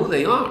don't know who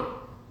they are.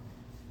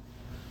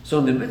 So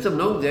in the midst of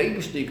knowing the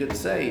Eibishter, you could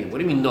say, what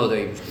do you mean know the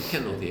Eibishter? You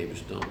can't know the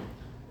Eibishter.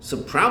 So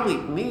probably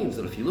it means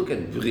that if you look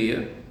at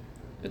Bria,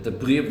 at the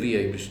Bria of the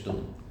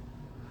Eibishter,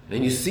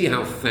 and you see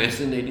how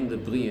fascinating the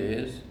Bria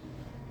is,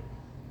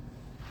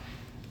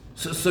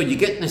 so you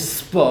get in a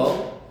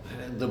spell,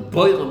 the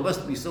boiler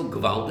must be so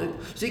gewaldig,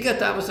 so you get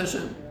to Avos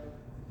Hashem.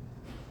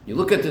 You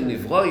look at the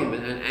Nivroim,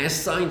 and as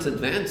science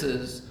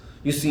advances,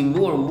 you see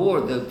more and more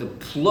the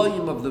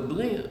ployim of the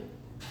Bria.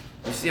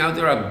 You see how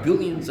there are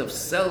billions of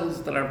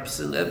cells that are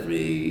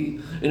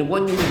in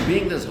one human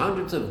being there's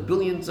hundreds of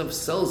billions of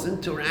cells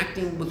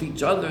interacting with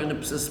each other in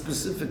a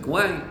specific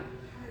way.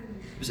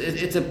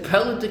 It's a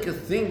pelagic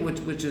thing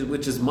which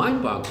is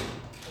mind-boggling.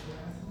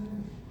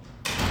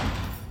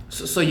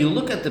 So you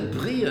look at the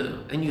Bria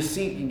and you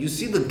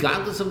see the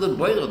godless of the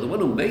Boiler. The one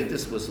who made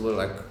this was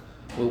to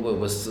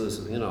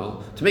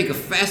make a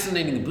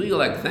fascinating Bria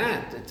like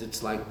that.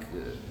 It's like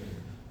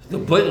the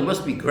Boiler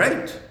must be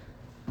great.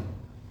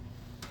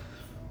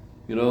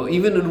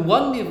 Even in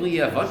one Nivra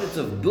you have hundreds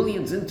of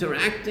billions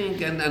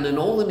interacting, and in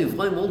all the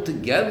Nivraim all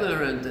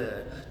together, and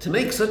to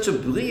make such a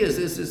Bria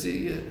is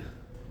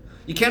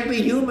you can't be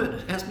human.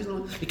 It has to be,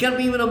 you can't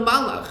be even a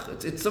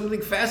Malach. It's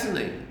something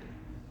fascinating.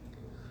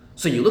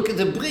 So you look at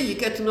the Bria, you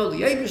get to know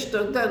the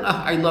Eibishter, and then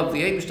I love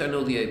the Eibishter, I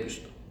know the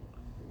Eibishter.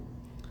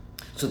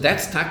 So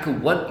that's taka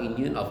one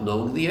inyan of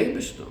knowing the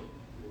Eibishter.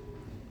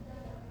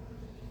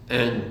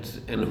 And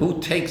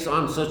who takes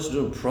on such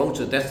an approach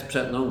that's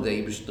knowing the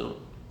Eibishter?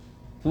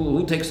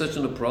 Who takes such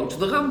an approach?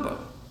 The Rambam.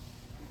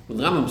 When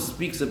the Rambam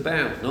speaks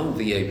about knowing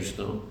the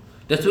Eibishter,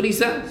 that's what he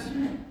says.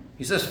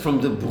 He says from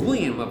the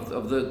bruim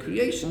of the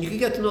creation, you can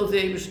get to know the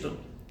Eibishter.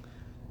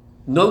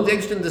 Know the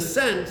Eibishter in the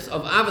sense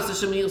of Avas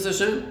Hashem Yiras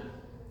Hashem.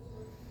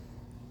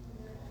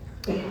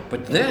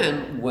 But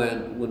then,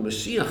 when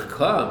Mashiach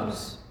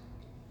comes,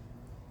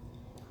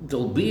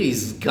 there'll be a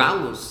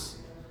zgalus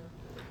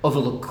of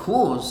a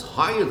lakus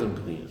higher than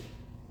Bria.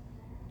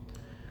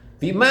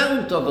 The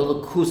amount of a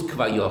lakus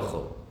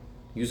kvayochel,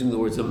 using the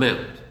words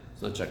amount,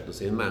 it's not checked to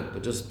say amount,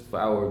 but just for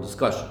our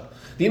discussion.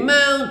 The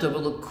amount of a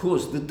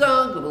lakus, the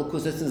dog of a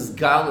lakus that's in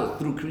zgalus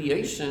through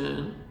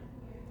creation,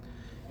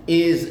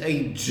 is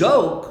a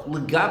joke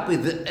legape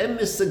the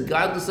emes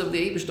godless of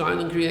the Eibishter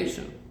in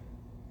creation.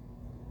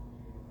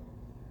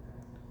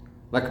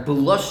 Like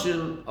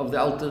Beloshin of the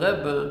Alter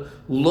Rebbe,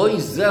 Loi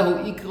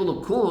Zehu Ikr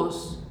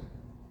L'Kus,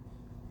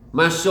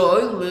 Masha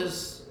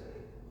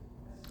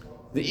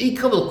the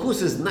Ikr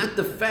L'Kus is not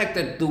the fact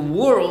that the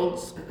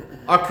worlds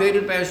are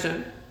created by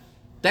Hashem.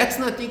 That's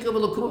not the Ikr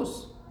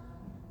L'Kus.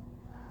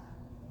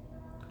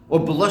 Or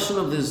Beloshin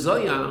of the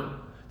Zoya,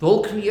 the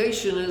whole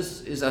creation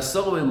is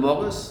Asar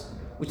Memoris,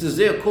 which is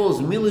there calls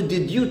Milu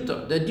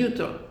Didyuta, the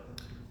Dyuta.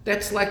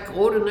 That's like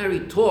ordinary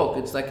talk.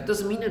 It's like it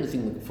doesn't mean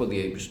anything for the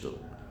Eibishter.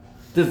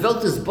 The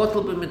Welt is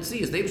bottled by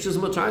Metzias. The Eibishter is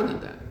much higher than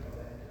that.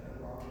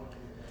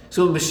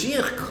 So when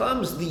Mashiach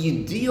comes, the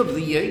idea of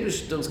the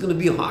Eibishter is going to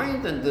be higher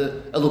than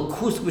the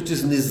Elokus which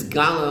is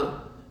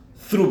Nizgala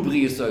through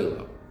Briyas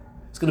Olam.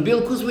 It's going to be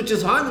Elokus which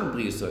is higher than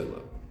Briyas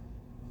Olam.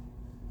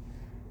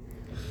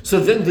 So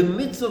then the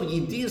mitzvah of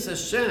Yedias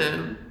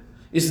Hashem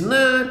is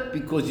not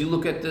because you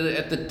look at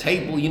the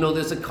table, you know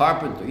there's a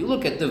carpenter. You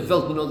look at the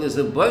Welt, you know there's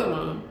a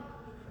boiler.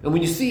 And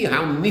when you see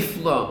how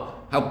nifla,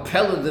 how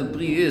pella the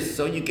bri is,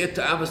 so you get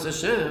to Avos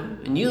Hashem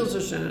and Yiras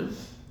Hashem.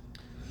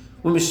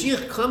 When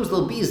Mashiach comes,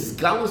 there'll be a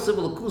zgalus of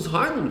Elokus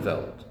higher than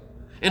Welt.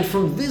 And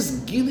from this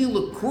Gili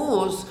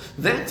Elokus,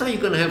 that's how you're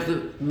going to have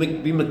to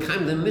be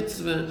mekayim the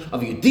mitzvah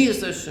of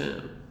Yedias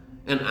Hashem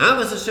and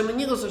Avos Hashem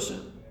and Yiras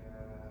Hashem.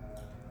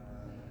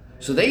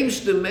 So the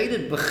Eibishter made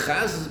it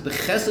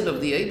b'chesed of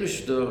the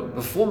Eibishter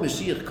before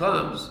Mashiach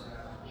comes.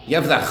 You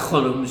have the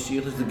achon of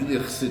Mashiach, it's the Gili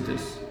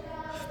Chassidus.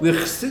 Where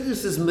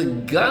Chassidus is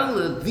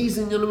megala these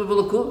inyanim of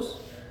Elokus.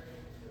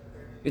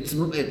 It's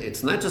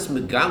not just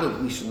megala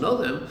that we should know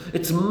them.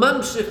 It's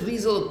mamshech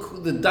these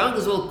the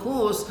dargas of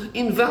Elokus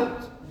in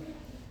Welt.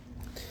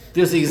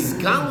 There's a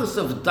zgalus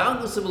of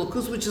dargas of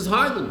Elokus which is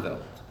higher than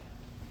Welt.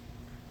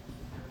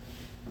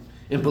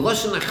 In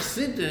B'lashon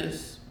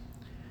Chassidus,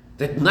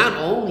 that not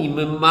only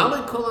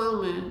memale kol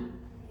almin,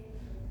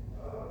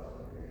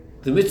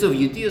 the mitzvah of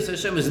Yedias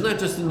Hashem is not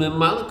just in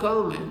memale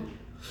kol almin,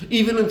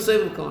 even in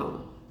Tzev kol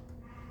almin,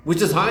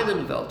 which is higher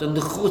than Welt. And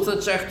the chutz that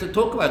shech to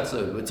talk about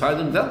Tzev, it's higher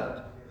than Welt.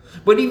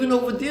 But even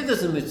over there,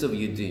 there's a mitzvah of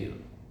Yediyah,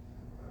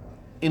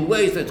 in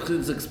ways that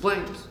chutz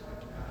explains.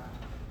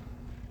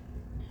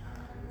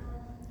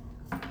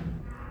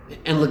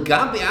 And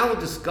legabi our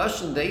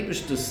discussion, the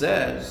Eibishter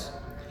says,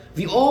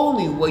 the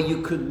only way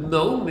you could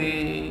know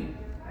me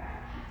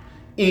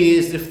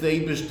is if the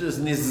Eibishter is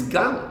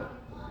nizgala.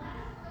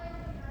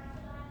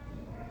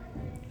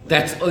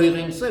 That's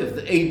Oirin Seif.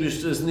 The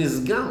Eibishter is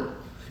nizgala.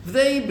 If the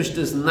Eibishter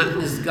is not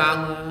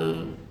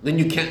nizgala, then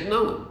you can't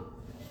know him.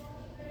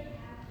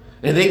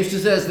 And the Eibishter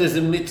says there's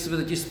a mitzvah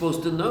that you're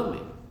supposed to know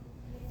me.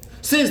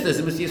 Since there's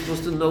a mitzvah you're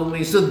supposed to know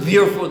me, so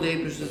therefore the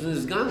Eibishter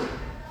is nizgala,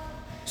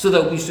 so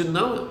that we should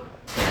know him.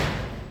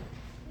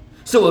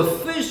 So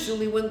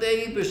officially, when the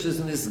Eibishter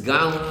is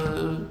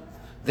nizgala,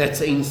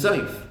 that's Ein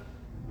Seif.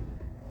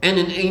 And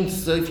in Ein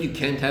Sof you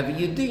can't have a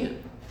Yediyah,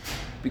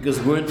 because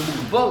we're in the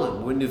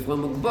Mugbalim, we're in the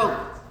Mugbalim.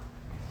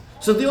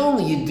 So the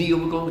only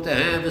Yediyah we're going to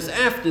have is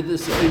after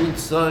this Ein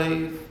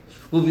Sof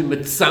will be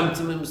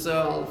Metzamtzim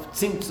himself,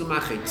 Tzimtzum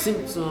Achei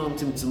Tzimtzum,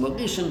 Tzimtzum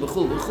Arishan,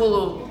 B'chul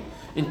B'chul,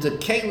 into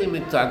Kalim,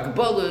 into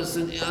Akbalas,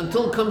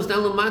 until it comes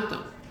down to Mata.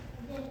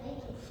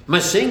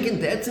 Mashenkin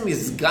Detzim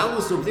is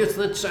Galus over there, it's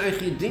not Shaykh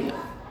Yediyah.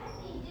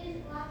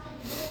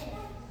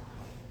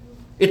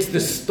 It's the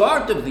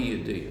start of the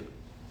Yediyah.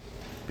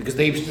 Because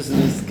the Eibishter is in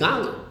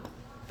Nizgala.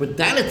 But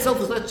that itself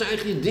is not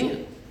Shaykh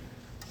Yediyah.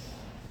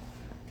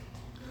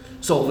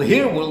 So over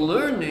here we're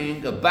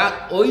learning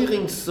about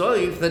Oirin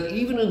Soif, that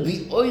even in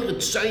the Oir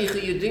it's Shaykh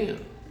Yediyah.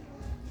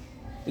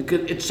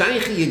 It's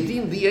Shaykh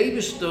Yediyah, the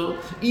Eibishter,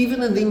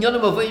 even in the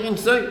Inyanim of Oirin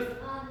Soif.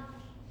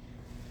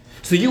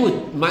 So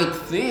you might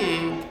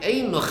think,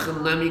 Ein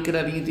Nochanam you could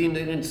have Yediyah in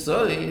Oirin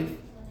Soif,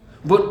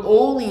 but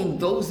only in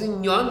those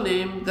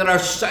Inyanim that are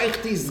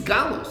Shaykh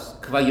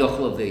Nizgalos, Kva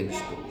Yochel of the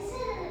Eibishter.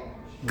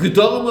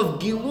 Gedolim of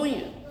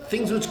Giluyim,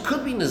 things which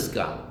could be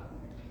Nizgala.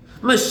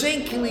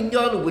 Mashenkin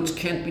Inyanim, which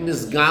can't be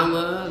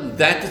Nizgala,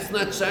 that it's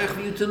not shaykh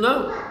for you to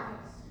know.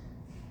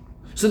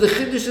 So the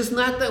Chiddush is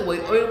not that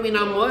way. Oil min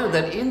ha-moil,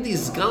 that in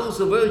these Galos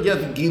of oil you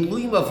have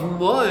Giluyim of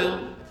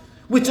Moil,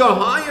 which are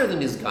higher than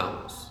these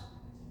Galos,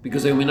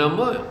 because oil min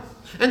ha-moil.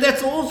 And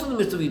that's also the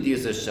mitzvah of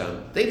Yedias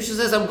Hashem. The Eibishter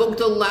says, I'm going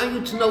to allow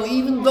you to know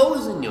even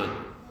those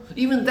Inyanim.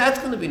 Even that's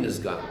going to be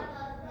Nizgala.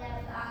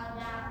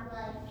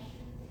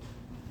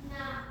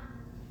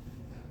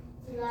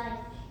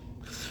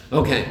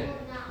 Okay.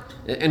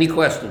 Any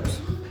questions?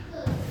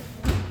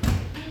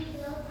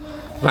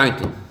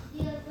 Right.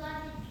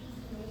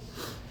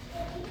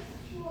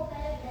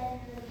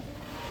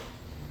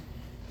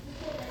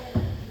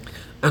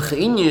 אך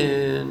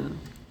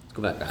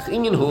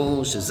עניין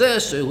הוא שזה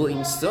שהוא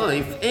אין סוף,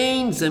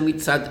 אין זה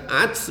מצד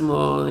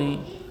עצמו,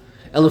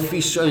 אלא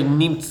לפי שאיר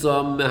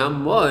נמצא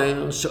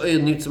מהמויר,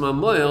 שאיר נמצא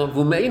מהמויר,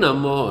 והוא מאין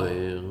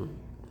המויר.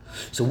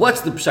 So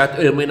what's the pshat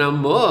שאיר מן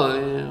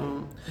המויר?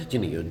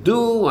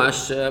 ידוע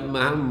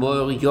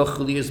שמהמויר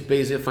יוכל להיות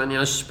באיזה פני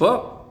השפעה.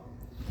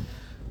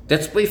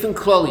 That's באופן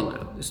כללי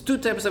now. There's two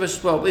types of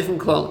השפעה, באופן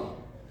כללי.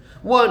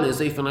 One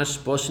is איפן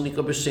השפעה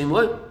שנקרא בשם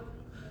מויר.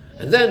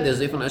 And then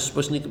there's even a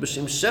shposhnik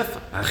b'shem shefa.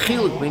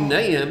 Achiluk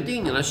b'neihem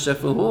dinyan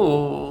ha-shefa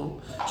hu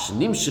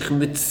shenimshich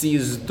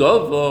mitziz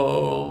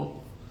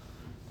dovo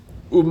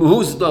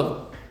u'mehuz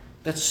dovo.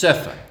 That's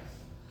shefa.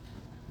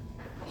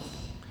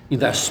 In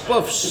the shpo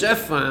of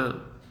shefa,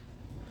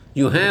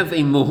 you have a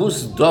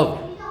mehuz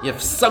dovo. You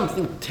have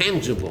something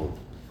tangible.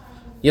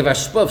 You have a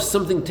shpo of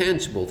something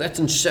tangible. That's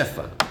in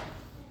shefa.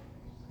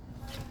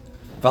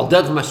 V'al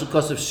derech ma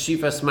shekos of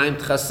shifas mayim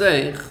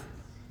tchaseich.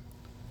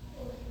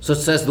 So it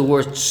says the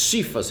word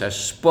shifas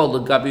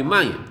hashpol legabi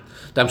mayim.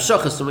 The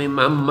hamshachas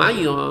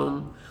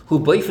mayon hu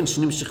beifen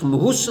shnimshich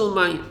muhusel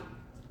mayim.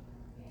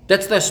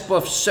 That's the hashpah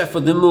of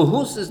shefa. The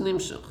muhus is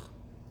nimshich.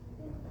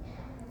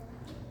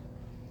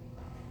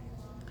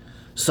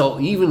 So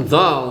even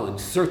though in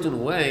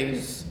certain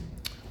ways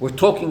we're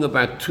talking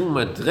about two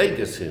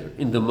madregas here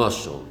in the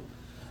mashal,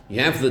 you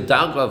have the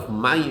darga of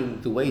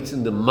mayim, the way it's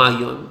in the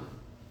mayon,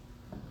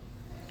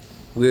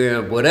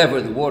 where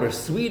whatever the water is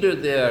sweeter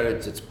there,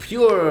 it's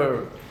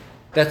pure.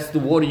 That's the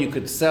water you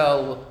could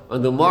sell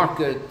on the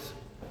market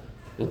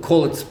and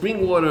call it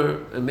spring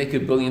water and make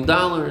 $1 billion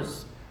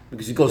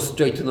because you go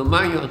straight to the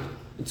mayon.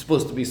 It's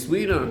supposed to be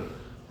sweeter.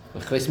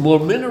 There's more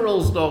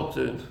minerals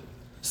dorten,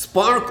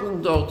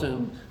 sparkling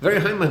dorten, very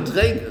high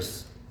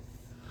madregas.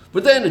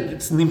 But then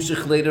it's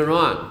nimshich later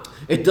on.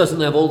 It doesn't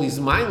have all these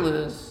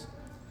milas,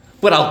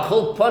 but I'll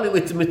call upon it,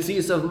 it's a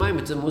mitzias of mayim,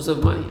 it's a mus of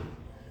mayim.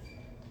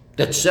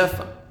 That's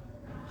shefa.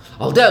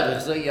 Al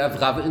derech say you have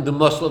Rav in the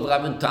mashal of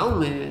Rav and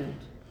Talmud.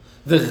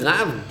 The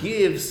Rav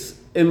gives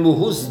a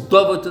muhus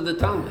dova to the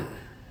Talmud.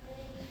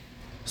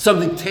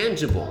 Something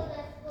tangible.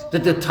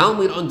 That the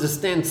Talmud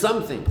understands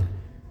something.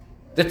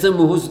 That's a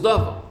muhus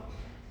dova.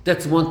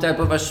 That's one type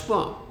of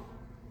ashpa.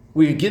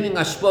 Where you're giving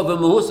ashpa of a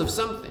muhus of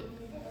something.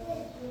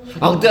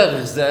 Al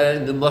derech say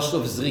in the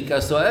mashal of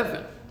Zrika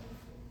So'ever.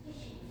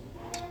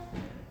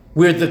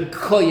 Where the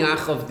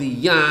koyach of the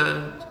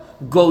yad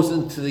goes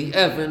into the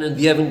Evan and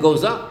the Evan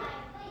goes up.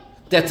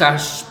 That's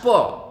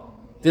hashpah.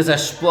 There's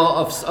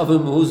hashpah of a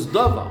muhus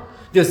dava.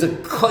 There's a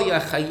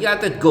koyach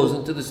hayat that goes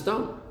into the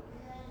stone.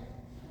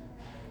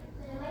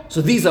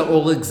 So these are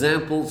all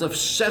examples of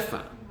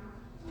shefa.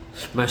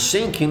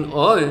 Mashenkin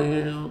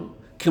oil,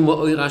 kimo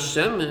oir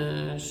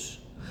hashemesh,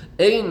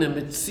 eine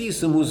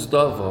mitzis muhus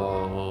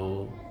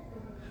dava.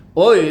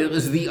 Oil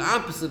is the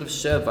opposite of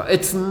shefa.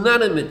 It's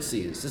not a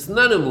mitzis. It's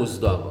not a muhus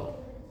dava.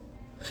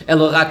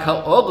 Elo rak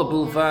ha'ora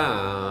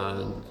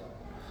bulvad.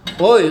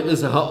 Oil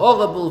is a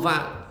ha'ora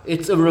bulvad.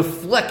 It's a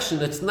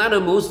reflection. It's not a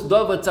muhus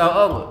dava, it's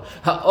ha'ora.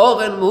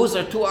 Ha'ora and muhus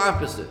are two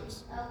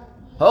opposites.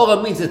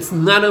 Ha'ora means it's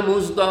not a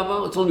muhus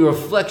dava, it's only a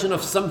reflection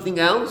of something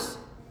else.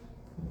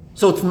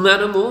 So it's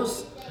not a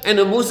muhus. And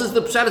a muhus is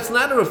the pshat, it's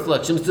not a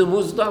reflection, it's a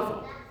muhus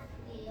dava.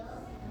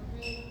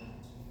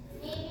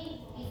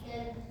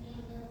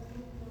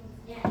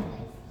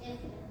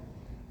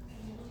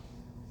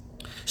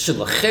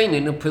 Shelachin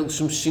in a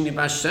pilshum shini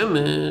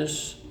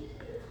b'ashemesh.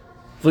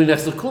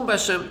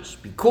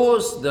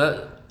 Because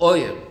the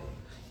oil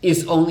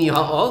is only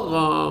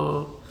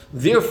ha'ara,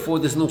 therefore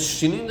there's no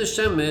shin in the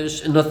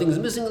shemesh and nothing's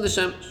missing in the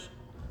shemesh.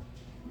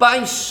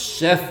 By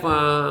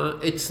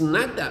shefa, it's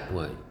not that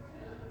way.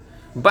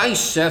 By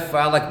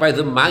shefa, like by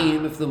the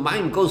mayim, if the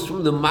mayim goes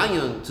from the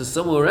mayim to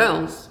somewhere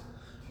else,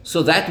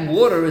 so that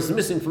water is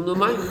missing from the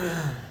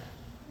mayim.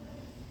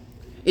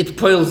 It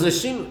poils the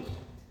shin.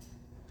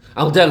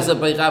 Al derza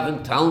by Rav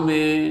and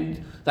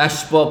Talmud, the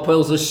hashpah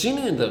poils the shin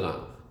in the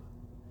Rav.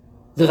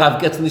 The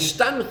Rav gets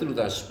nishtan through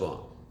the hashpah.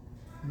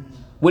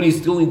 When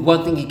he's doing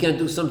one thing, he can't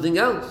do something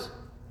else.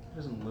 He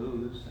doesn't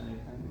lose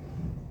anything.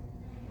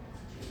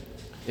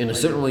 In a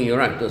certain way, you're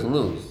right, doesn't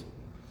lose.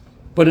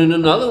 But in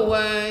another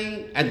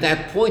way, at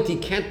that point, he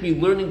can't be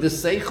learning the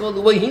seichel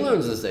the way he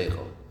learns the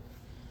seichel.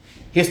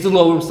 He has to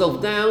lower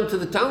himself down to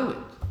the Talmud.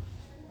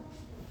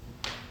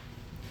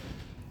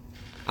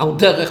 Al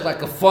derech,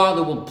 like a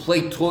father will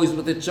play toys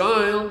with a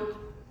child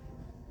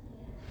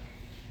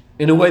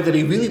in a way that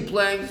he really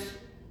plays.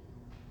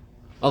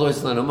 Otherwise,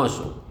 it's not a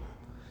mashal.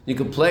 You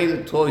can play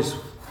the toys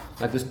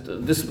like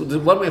this.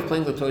 One way of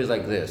playing the toys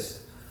like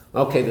this.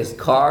 Okay, there's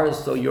cars,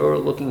 so you're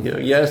looking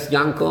here. Yes,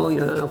 Yanko,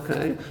 yeah,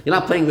 okay. You're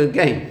not playing the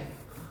game.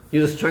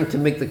 You're just trying to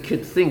make the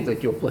kid think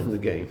that you're playing the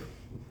game.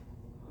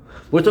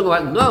 We're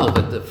talking about,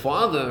 that the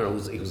father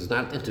he was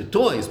not into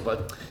toys,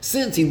 but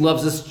since he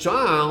loves his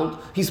child,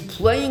 he's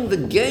playing the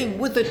game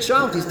with the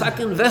child. He's not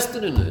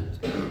invested in it.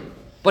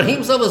 But he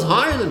himself is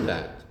higher than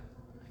that.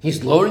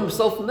 He's lowering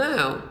himself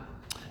now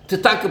to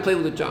play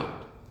with the child.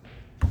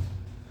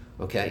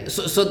 Okay,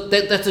 so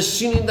that's a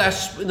shin in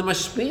the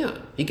mashpia.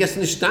 He gets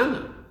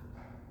nishtana.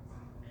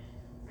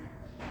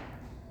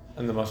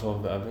 And the mashal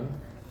of the oven?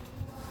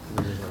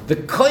 The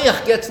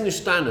koyach gets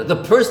nishtana.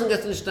 The person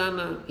gets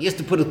nishtana. He has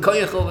to put a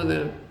koyach over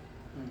there.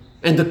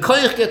 And the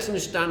koyach gets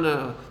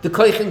nishtana. The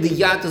koyach in the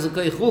yad is a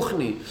koyach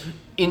ruchni.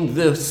 In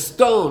the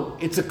stone,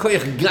 it's a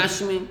koyach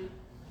gashmi.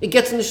 It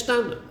gets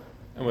nishtana.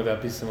 And would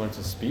that be similar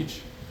to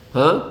speech?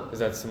 Huh? Is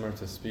that similar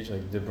to speech,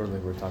 like Dibber,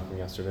 like we were talking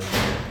yesterday?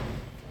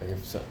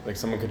 Like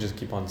someone could just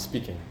keep on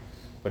speaking,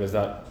 but is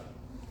that?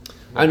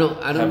 I'm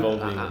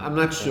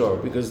not sure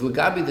because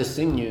Legabi the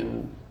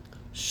Sinyan,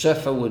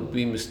 shefa would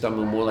be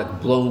mistama more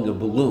like blowing a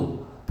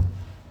balloon.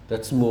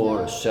 That's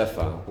more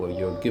shefa where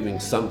you're giving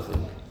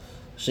something.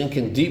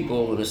 Shinkin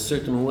Dibor in a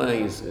certain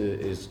way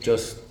is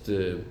just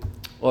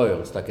oil.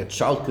 It's like a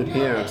child could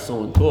hear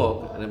someone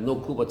talk and have no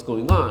clue what's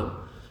going on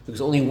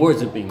because only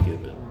words are being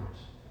given.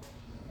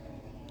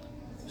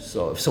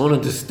 So if someone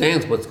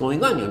understands what's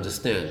going on, you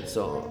understand.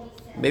 So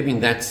maybe in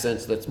that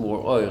sense, that's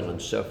more oil, and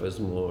shefa is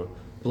more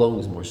blowing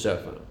is more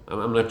shefa.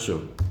 I'm not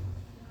sure.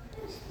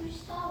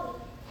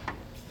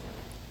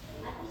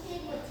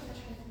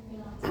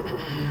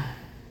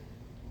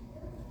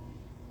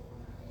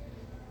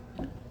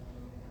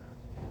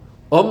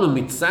 אומנם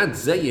מצד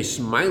זה יש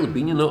מייל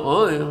בעניין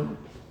האור.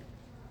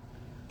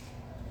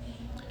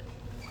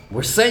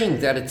 We're saying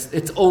that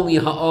it's only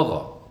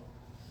ha'ara.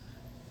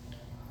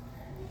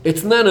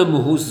 It's not a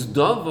muhus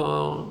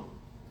davar.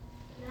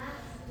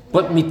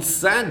 But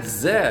mitzad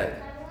zeh,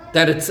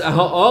 that it's a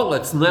ha'ara,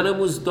 it's not a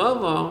muhus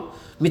davar.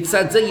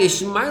 Mitzad zeh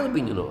yesh ma'il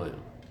binyan ha'oil.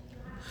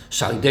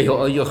 Sh'alidei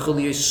ha'oil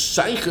yochel yesh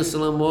shayches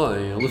al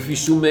ha'moil, lefi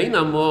shumein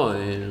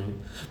ha'moil.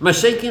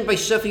 Mashekin by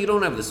Shefa you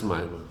don't have this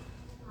ma'il.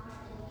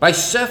 By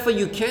Shefa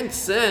you can't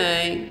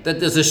say that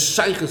there's a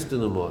shayches to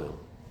the moil.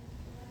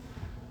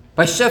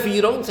 By Shefa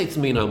you don't say it's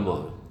min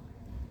ha'moil.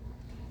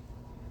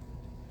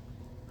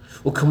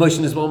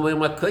 וכמושן is one way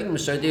קודם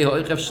משרדי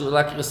האוירף של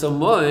לקרס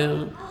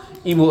המויר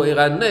אם הוא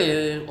אויר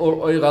הנר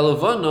או אויר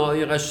הלבנה או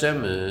אויר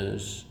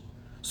השמש.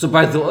 So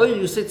by the oil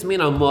you say it's min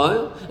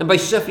ha'moil, and by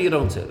Shefa you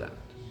don't say that.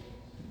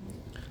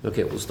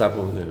 Okay, we'll stop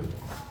over there.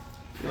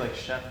 I feel like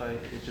Shefa,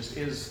 it just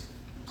is,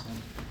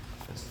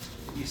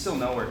 you still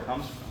know where it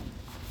comes from.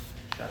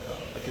 Shefa,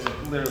 because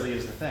it literally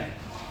is the thing.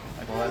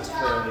 Like, well,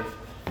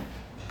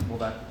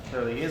 that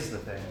clearly is the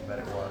thing that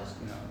it was,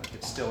 like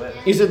it still is.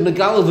 Is it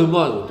Nagala the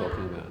Moil we're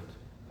talking about?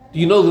 Do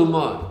you know the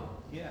Moil?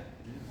 Yeah.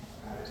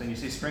 So you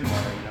see spring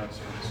water, you know it's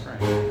from the spring.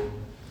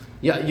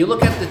 Yeah, you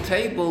look at the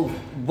table,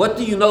 what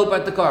do you know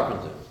about the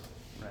carpenter?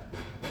 Right.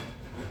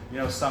 You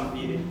know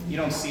you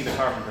don't see the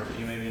carpenter, but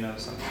you maybe know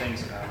some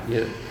things about him.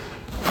 Yeah.